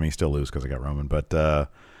 I mean, you still lose because I got Roman, but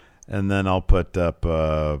and then I'll put up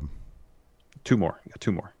two more. You got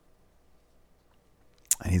two more.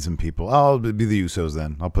 I need some people. I'll be the Usos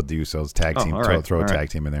then. I'll put the Usos tag team. All right. Throw a tag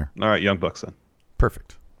team in there. All right, Young Bucks then.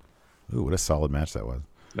 Perfect. Ooh, what a solid match that was.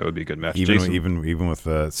 That would be a good match. Even with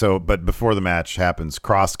but before the match happens,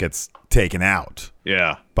 Cross gets taken out.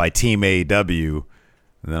 Yeah. By Team AEW,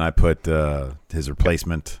 and then I put his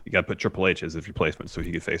replacement. You got to put Triple H as his replacement so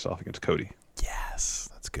he could face off against Cody. Yes,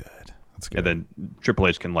 that's good. And then Triple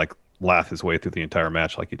H can laugh his way through the entire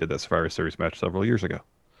match like he did that Survivor Series match several years ago.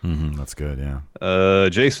 That's good, yeah.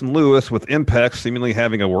 Jason Lewis with Impact seemingly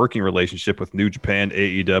having a working relationship with New Japan,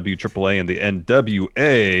 AEW, AAA, and the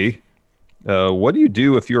NWA. What do you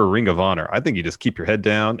do if you're a Ring of Honor? I think you just keep your head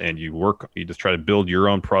down and you work. You just try to build your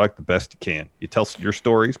own product the best you can. You tell your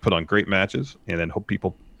stories, put on great matches, and then hope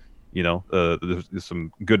people, there's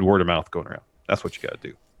some good word of mouth going around. That's what you got to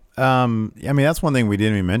do. I mean, that's one thing we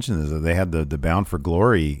didn't even mention is that they had the Bound for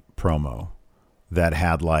Glory promo that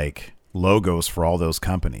had logos for all those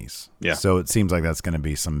companies. Yeah. So it seems like that's going to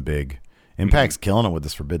be some big. Impact's killing it with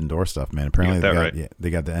this Forbidden Door stuff, man. Apparently they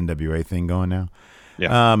got the NWA thing going now.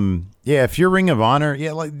 Yeah. If you're Ring of Honor,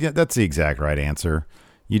 that's the exact right answer.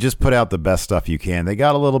 You just put out the best stuff you can. They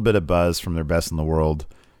got a little bit of buzz from their Best in the World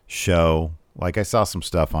show. I saw some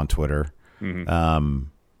stuff on Twitter.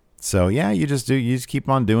 So you just keep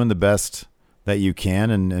on doing the best that you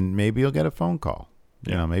can, and maybe you'll get a phone call.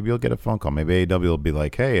 Maybe you'll get a phone call. Maybe AEW will be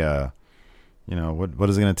like, hey, what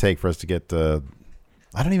is it going to take for us to get I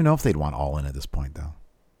don't even know if they'd want All In at this point, though.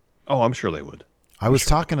 Oh, I'm sure they would. I was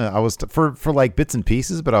talking to for bits and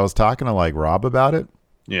pieces, but I was talking to Rob about it.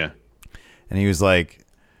 Yeah. And he was like,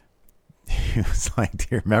 do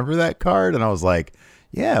you remember that card? And I was like,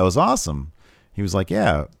 yeah, it was awesome. He was like,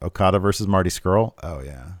 yeah, Okada versus Marty Scurll. Oh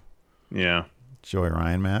yeah. Yeah. Joey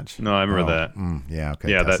Ryan match. No, I remember that. Yeah.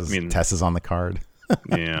 Okay. Yeah. Tessa's on the card.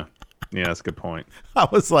 Yeah. Yeah. That's a good point. I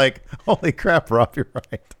was like, holy crap, Rob, you're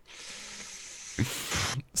right.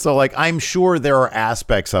 So I'm sure there are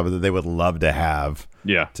aspects of it that they would love to have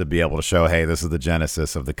to be able to show, hey, this is the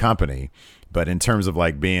genesis of the company. But in terms of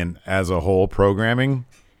being as a whole programming,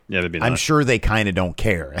 that'd be I'm nice. sure they kind of don't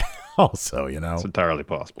care also, It's entirely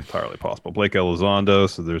possible. Blake Elizondo,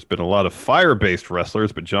 so there's been a lot of fire-based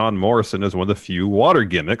wrestlers, but John Morrison is one of the few water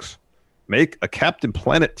gimmicks. Make a Captain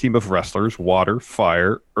Planet team of wrestlers, water,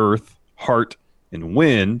 fire, earth, heart, and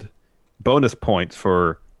wind. Bonus points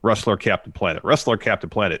for Wrestler Captain Planet. Wrestler Captain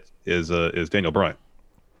Planet is Daniel Bryan.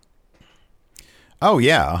 Oh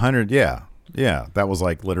yeah, 100. Yeah. That was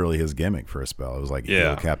literally his gimmick for a spell. It was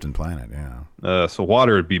Captain Planet. Yeah. So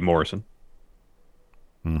water would be Morrison.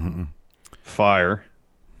 Fire.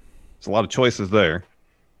 There's a lot of choices there.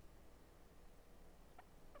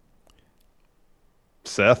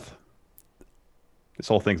 Seth. This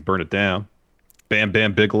whole thing's Burn It Down. Bam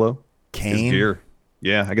Bam Bigelow. Kane. His gear.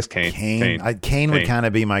 Yeah, I guess Kane. Kane would kind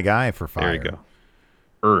of be my guy for fire. There you go.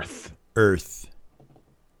 Earth.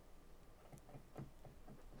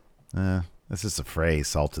 This is a phrase,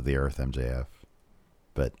 salt of the earth, MJF.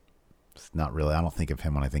 But it's not really. I don't think of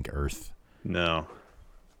him when I think earth. No.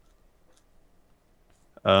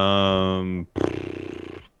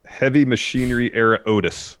 Heavy Machinery era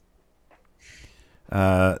Otis.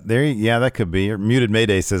 That could be. Muted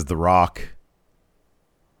Mayday says The Rock.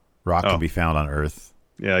 Rock can be found on Earth.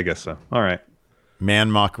 Yeah, I guess so. All right.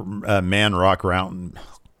 Man Rock Mountain.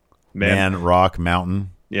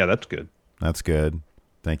 Yeah, that's good. That's good.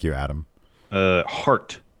 Thank you, Adam.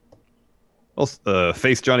 Heart. Well,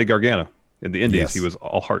 face Johnny Gargano in the Indies. Yes. He was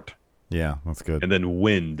all heart. Yeah, that's good. And then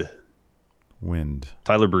Wind.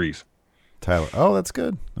 Tyler Breeze. Oh, that's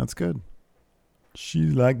good. That's good.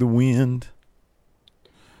 She's like the wind.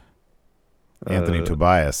 Anthony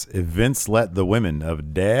Tobias. If Vince let the women of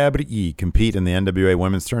WWE compete in the NWA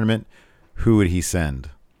Women's Tournament, who would he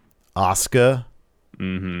send? Asuka?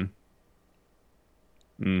 Mm-hmm.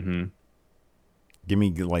 Mm-hmm. Give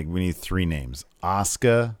me, we need 3 names.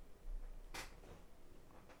 Asuka.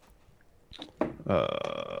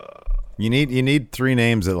 You need 3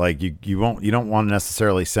 names that you don't want to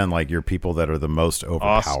necessarily send your people that are the most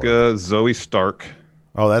overpowered. Asuka, Zoe Stark.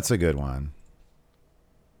 Oh, that's a good one.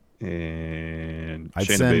 And I'd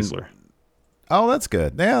Shayna Baszler. Oh, that's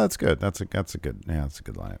good. Yeah, that's good. That's a good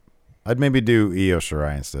lineup. I'd maybe do Io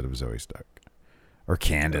Shirai instead of Zoe Stark. Or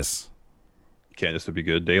Candice. Candice would be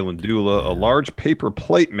good. Dalen Dula, a large paper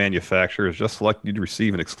plate manufacturer, has just selected you to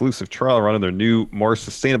receive an exclusive trial run of their new, more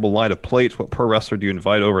sustainable line of plates. What pro wrestler do you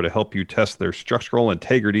invite over to help you test their structural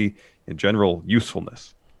integrity and general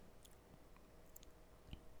usefulness?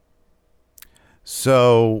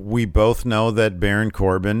 So we both know that Baron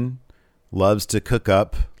Corbin loves to cook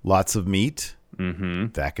up lots of meat.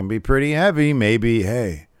 Mm-hmm. That can be pretty heavy. Maybe,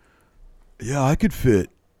 hey, yeah, I could fit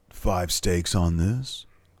 5 steaks on this.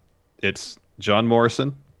 It's John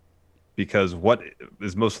Morrison, because what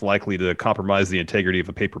is most likely to compromise the integrity of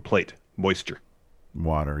a paper plate? Moisture.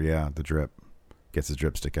 Water, yeah, the drip. Gets the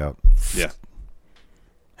dripstick out. Yeah.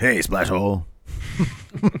 Hey, splash hole.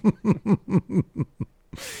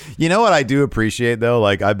 You know what I do appreciate, though?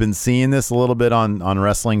 I've been seeing this a little bit on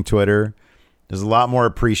wrestling Twitter. There's a lot more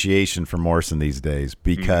appreciation for Morrison these days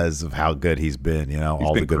because of how good he's been,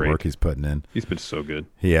 all the good work he's putting in. He's been so good.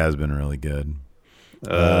 He has been really good.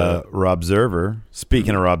 Rob Zerver,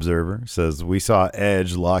 speaking of Rob Zerver, says, we saw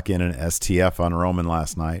Edge lock in an STF on Roman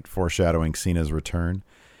last night, foreshadowing Cena's return.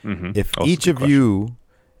 Mm-hmm. If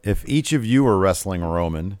each of you were wrestling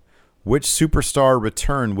Roman, which superstar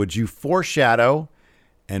return would you foreshadow,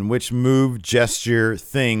 and which move, gesture,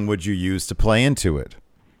 thing would you use to play into it?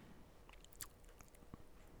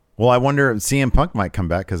 Well, I wonder if CM Punk might come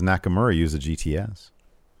back because Nakamura used a GTS.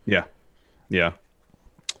 Yeah. Yeah.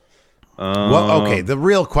 Well, okay. The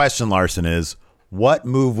real question, Larson, is what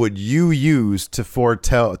move would you use to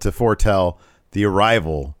foretell the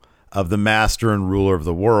arrival of the master and ruler of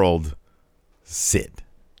the world, Sid?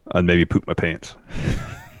 I'd maybe poop my pants.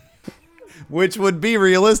 Which would be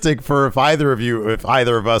realistic for if either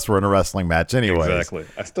of us were in a wrestling match anyway. Exactly.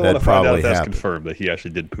 I still want to find out if that's confirmed that he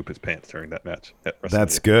actually did poop his pants during that match.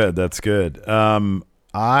 That's good. That's good.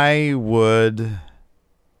 I would...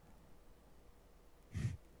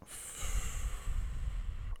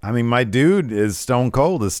 my dude is stone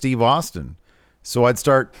cold as Steve Austin. So I'd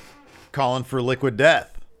start calling for Liquid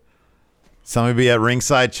Death. Somebody be at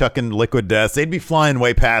ringside chucking Liquid Death. They'd be flying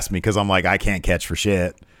way past me because I'm I can't catch for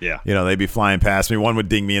shit. Yeah. They'd be flying past me. One would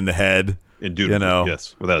ding me in the head. Indubitably,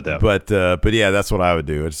 yes, without a doubt. But yeah, that's what I would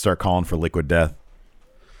do. I'd start calling for Liquid Death.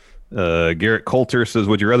 Garrett Coulter says,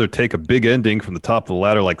 would you rather take a big ending from the top of the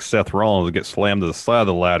ladder like Seth Rollins and get slammed to the side of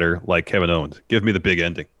the ladder like Kevin Owens? Give me the big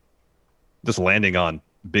ending. Just landing on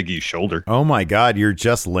Big E's shoulder. Oh my God, you're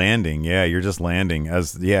just landing. Yeah, you're just landing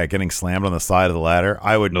getting slammed on the side of the ladder.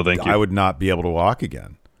 I would I would not be able to walk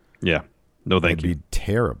again. Yeah. No, thank you. It'd be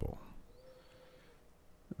terrible.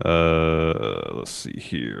 Let's see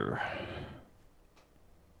here.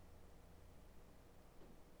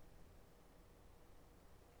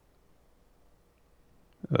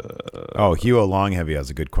 Hugo Longheavy has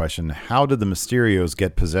a good question. How did the Mysterios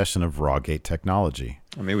get possession of Rawgate technology?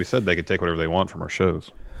 We said they could take whatever they want from our shows.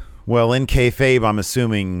 Well, in kayfabe, I'm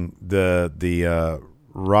assuming the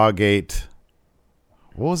Rawgate.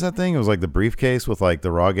 What was that thing? It was the briefcase with the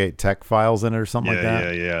Rawgate tech files in it or something like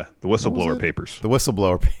that. Yeah. The whistleblower papers. The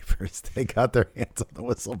whistleblower papers. They got their hands on the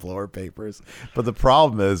whistleblower papers. But the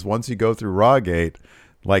problem is, once you go through Rawgate,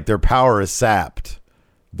 their power is sapped.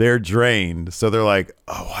 They're drained. So they're why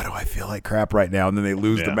do I feel like crap right now? And then they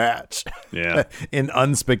lose the match. Yeah. In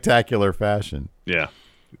unspectacular fashion. Yeah.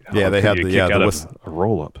 Yeah, they had a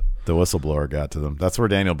roll up. The whistleblower got to them. That's where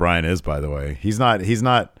Daniel Bryan is, by the way. He's not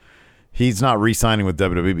re-signing with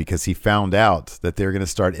WWE because he found out that they're going to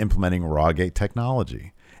start implementing Rawgate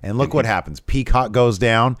technology. And look what happens. Peacock goes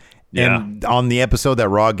down, and on the episode that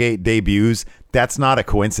Rawgate debuts, that's not a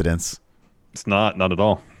coincidence. It's not at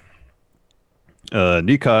all.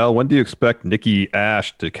 Kyle, when do you expect Nikki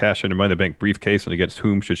Ash to cash in her Money in the Bank briefcase, and against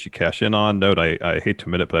whom should she cash in on? Note, I hate to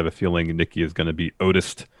admit it, but I have a feeling Nikki is going to be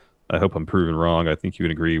Otis. I hope I'm proven wrong. I think you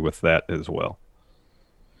would agree with that as well.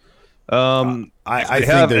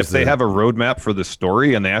 If they have a roadmap for the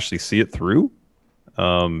story and they actually see it through,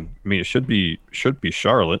 it should be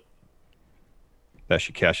Charlotte that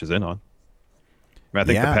she cashes in on. I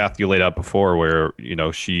think the path you laid out before, where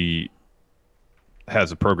she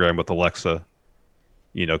has a program with Alexa,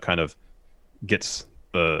 kind of gets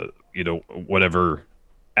whatever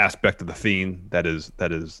aspect of the Fiend that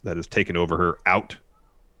is taken over her out,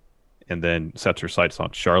 and then sets her sights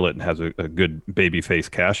on Charlotte and has a good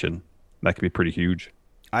babyface cash in. That could be pretty huge.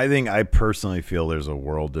 I personally feel there's a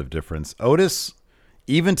world of difference. Otis,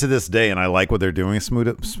 even to this day, and I like what they're doing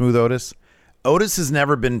with Smooth Otis. Otis has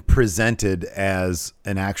never been presented as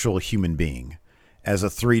an actual human being, as a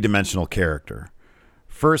three-dimensional character.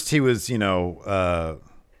 First, he was,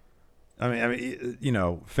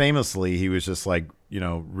 famously, he was just like,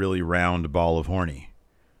 really round ball of horny.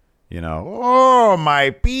 Oh,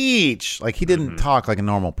 my peach. Like, he didn't talk like a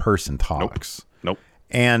normal person talks. Nope.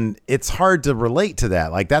 And it's hard to relate to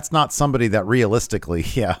that. Like, that's not somebody that realistically,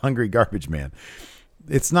 hungry garbage man.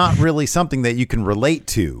 It's not really something that you can relate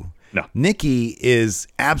to. No. Nikki is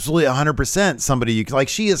absolutely 100% somebody you like.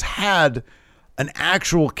 She has had an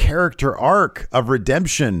actual character arc of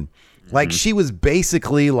redemption. Like, she was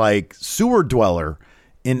basically like sewer dweller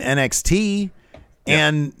in NXT. Yeah.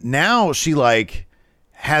 And now she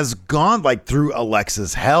has gone through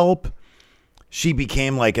Alexa's help. She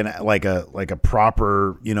became like a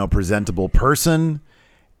proper, presentable person.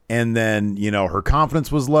 And then, her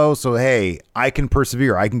confidence was low. So, hey, I can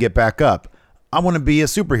persevere. I can get back up. I want to be a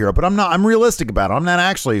superhero, but I'm realistic about it. I'm not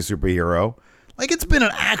actually a superhero. Like, it's been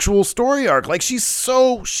an actual story arc. Like, she's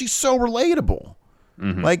so relatable.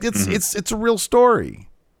 Like, it's a real story.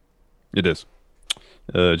 It is.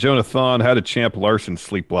 Jonathan, how did Champ Larson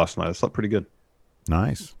sleep last night? I slept pretty good.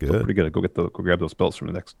 Nice. Good. Slept pretty good. Go grab those belts from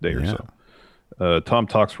the next day or so. Tom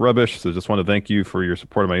Talks Rubbish says, just want to thank you for your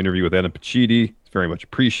support of my interview with Adam Pacitti. It's very much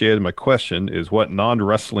appreciated. My question is, what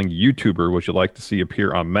non-wrestling YouTuber would you like to see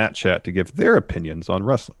appear on Matt Chat to give their opinions on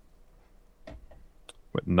wrestling?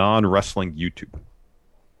 What non-wrestling YouTuber?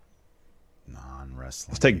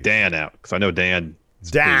 Non-wrestling. Let's take Dan out, because I know Dan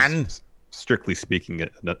is, strictly speaking,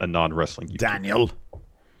 a non-wrestling YouTuber. Daniel.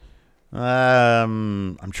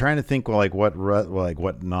 I'm trying to think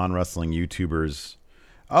what non-wrestling YouTubers.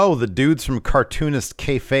 Oh, the dudes from Cartoonist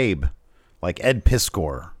Kayfabe, like Ed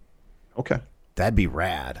Piskor. Okay. That'd be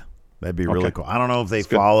rad. That'd be really cool. I don't know if they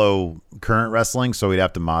follow current wrestling, so we'd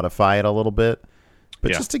have to modify it a little bit.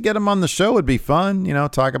 But just to get them on the show would be fun,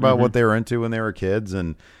 talk about what they were into when they were kids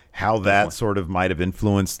and how that sort of might have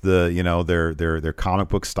influenced the, their comic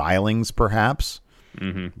book stylings, perhaps.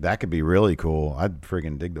 That could be really cool. I'd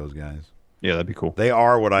friggin' dig those guys. Yeah, that'd be cool. They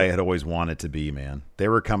are what I had always wanted to be, man. They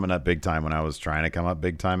were coming up big time when I was trying to come up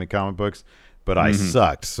big time in comic books, but I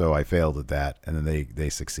sucked, so I failed at that, and then they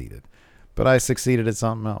succeeded. But I succeeded at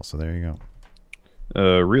something else, so there you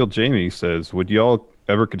go. Real Jamie says, would y'all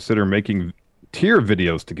ever consider making tier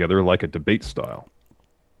videos together like a debate style?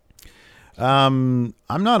 I'm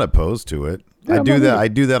not opposed to it. Yeah, I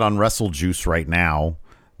do that on Wrestle Juice right now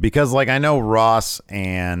because I know Ross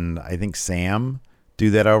and I think Sam do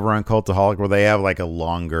that over on Cultaholic where they have a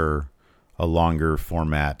longer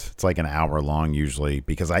format. It's like an hour long usually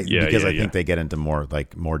because I think they get into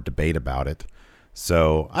more debate about it.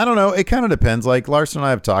 So I don't know. It kind of depends. Like Larson and I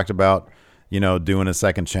have talked about, doing a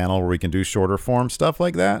second channel where we can do shorter form stuff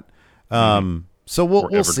like that. So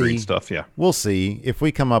we'll see stuff. Yeah, we'll see if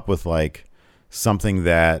we come up with something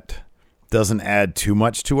that doesn't add too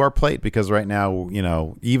much to our plate because right now,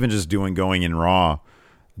 even just going in Raw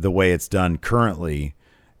the way it's done currently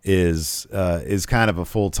is kind of a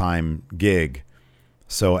full-time gig.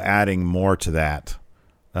 So adding more to that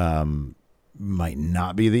might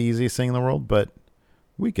not be the easiest thing in the world, but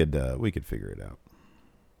we could figure it out.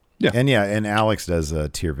 Yeah. And Alex does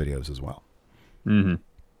tier videos as well.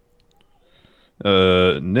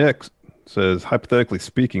 Nick says, hypothetically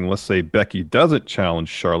speaking, let's say Becky doesn't challenge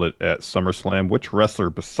Charlotte at SummerSlam. Which wrestler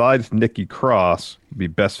besides Nikki Cross would be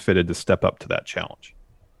best fitted to step up to that challenge?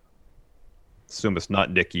 Assume it's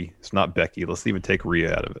not Nikki. It's not Becky. Let's even take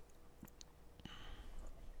Rhea out of it.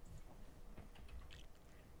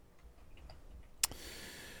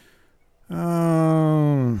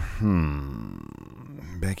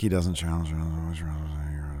 Becky doesn't challenge.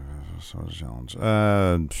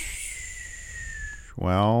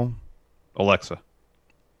 Well, Alexa.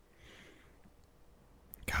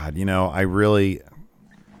 God, I really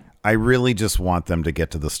just want them to get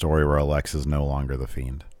to the story where Alexa's no longer the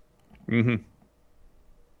Fiend.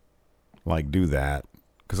 Do that.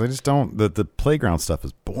 Because I just don't... The playground stuff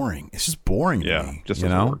is boring. It's just boring to me. Just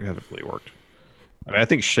hasn't really worked. I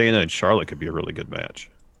think Shayna and Charlotte could be a really good match.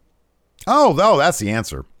 Oh, that's the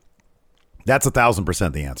answer. That's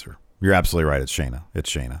 1,000% the answer. You're absolutely right. It's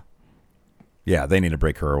Shayna. Yeah, they need to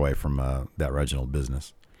break her away from that Reginald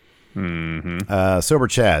business. Sober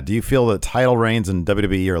Chad, do you feel that title reigns in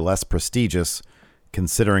WWE are less prestigious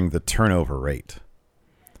considering the turnover rate?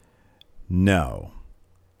 No.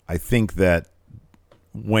 I think that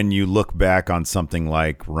when you look back on something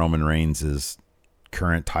like Roman Reigns'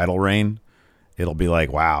 current title reign, it'll be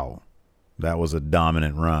like, wow, that was a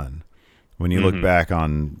dominant run. When you look back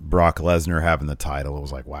on Brock Lesnar having the title, it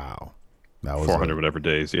was like, wow, that was 400 whatever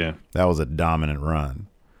days. Yeah. That was a dominant run.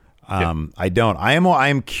 I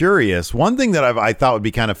am curious. One thing that I thought would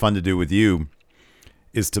be kind of fun to do with you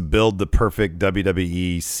is to build the perfect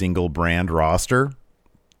WWE single brand roster.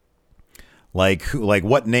 Like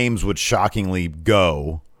what names would shockingly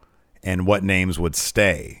go and what names would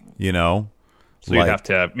stay, you know? So you'd have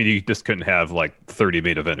to have, I mean, you just couldn't have like 30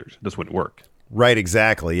 main eventers. This wouldn't work. Right,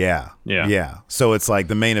 exactly. Yeah. Yeah. Yeah. So it's like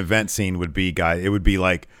the main event scene would be it would be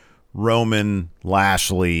like Roman,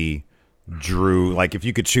 Lashley, Drew. Like if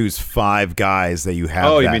you could choose 5 guys that you have.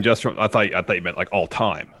 Oh, you mean just from, I thought you meant like all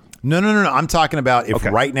time. No. I'm talking about if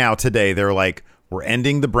right now today they're like, we're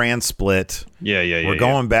ending the brand split. Yeah. We're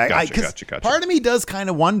going back. Gotcha. Part of me does kind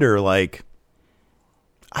of wonder, like,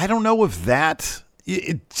 I don't know if that.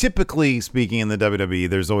 Typically speaking in the WWE,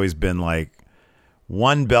 there's always been like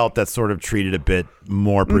one belt that's sort of treated a bit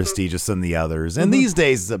more prestigious than the others, and these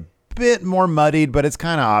days it's a bit more muddied. But it's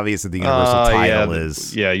kind of obvious that the Universal title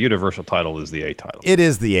is. Yeah, Universal title is the A title. It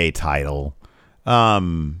is the A title,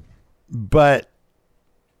 but.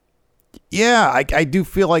 Yeah, I do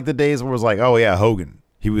feel like the days where it was like, oh, yeah, Hogan,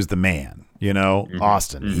 he was the man. You know,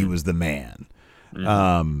 Austin, he was the man.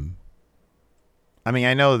 I mean,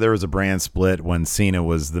 I know there was a brand split when Cena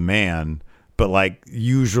was the man, but like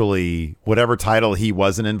usually whatever title he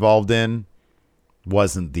wasn't involved in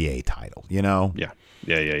wasn't the A title, you know? Yeah.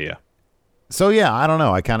 So, yeah, I don't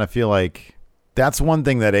know. I kind of feel like that's one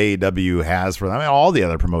thing that AEW has for them. I mean, all the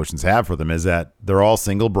other promotions have for them is that they're all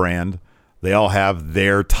single brand. They all have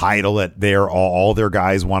their title that all their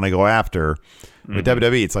guys want to go after. With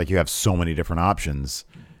WWE, it's like you have so many different options.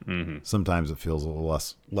 Sometimes it feels a little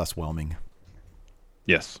less whelming.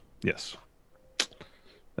 Yes.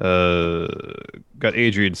 Got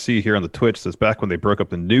Adrian C here on the Twitch. Says back when they broke up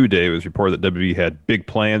the New Day, it was reported that WWE had big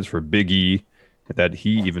plans for Big E. That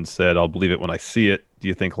he even said, "I'll believe it when I see it." Do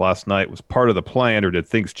you think last night was part of the plan, or did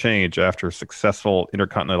things change after a successful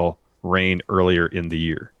Intercontinental reign earlier in the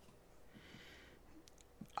year?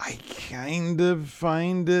 I kind of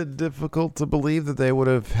find it difficult to believe that they would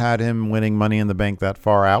have had him winning Money in the Bank that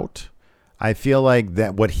far out. I feel like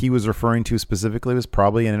that what he was referring to specifically was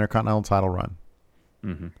probably an Intercontinental title run.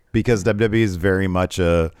 Because WWE is very much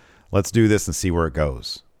a let's do this and see where it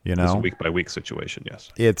goes. You know, it's a week by week situation.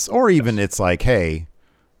 Yes, it's like, hey,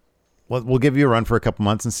 we'll give you a run for a couple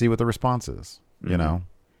months and see what the response is. You know,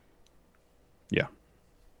 yeah,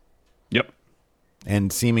 yep.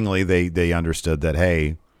 And seemingly they understood that,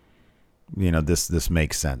 hey, you know, this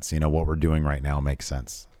makes sense. You know, what we're doing right now makes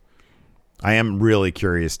sense. I am really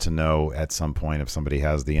curious to know at some point if somebody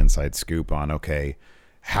has the inside scoop on, okay,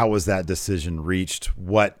 how was that decision reached?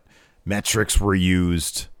 What metrics were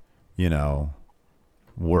used? You know,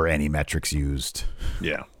 were any metrics used?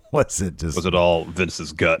 Yeah. Was it all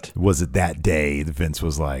Vince's gut? Was it that day that Vince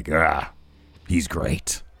was like, he's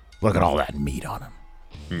great. Look at all that meat on him.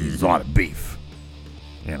 He's a lot of beef.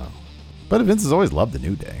 You know. But Vince has always loved the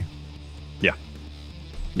New Day.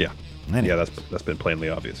 Yeah. Anyways. Yeah, that's been plainly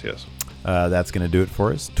obvious, yes. That's going to do it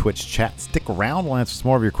for us. Twitch chat. Stick around. We'll answer some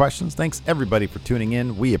more of your questions. Thanks, everybody, for tuning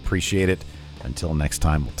in. We appreciate it. Until next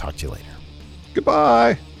time, we'll talk to you later.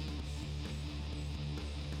 Goodbye.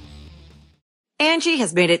 Angie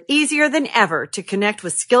has made it easier than ever to connect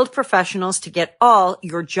with skilled professionals to get all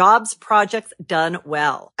your jobs projects done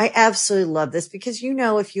well. I absolutely love this because, you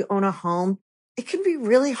know, if you own a home, it can be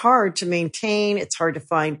really hard to maintain. It's hard to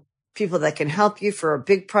find people that can help you for a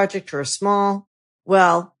big project or a small.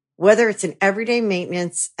 Well, whether it's in everyday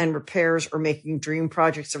maintenance and repairs or making dream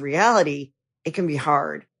projects a reality, it can be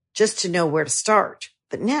hard just to know where to start.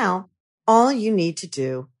 But now all you need to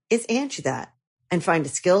do is Angie that and find a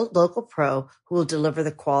skilled local pro who will deliver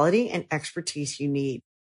the quality and expertise you need.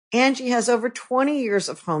 Angie has over 20 years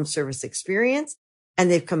of home service experience, and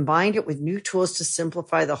they've combined it with new tools to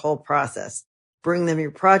simplify the whole process. Bring them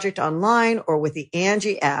your project online or with the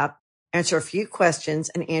Angie app. Answer a few questions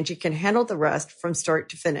and Angie can handle the rest from start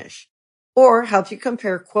to finish. Or help you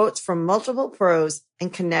compare quotes from multiple pros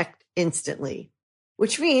and connect instantly.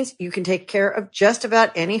 Which means you can take care of just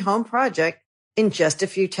about any home project in just a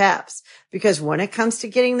few taps. Because when it comes to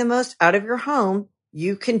getting the most out of your home,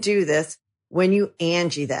 you can do this when you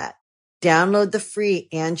Angie that. Download the free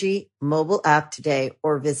Angie mobile app today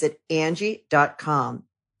or visit Angie.com.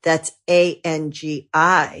 That's ANGI.com.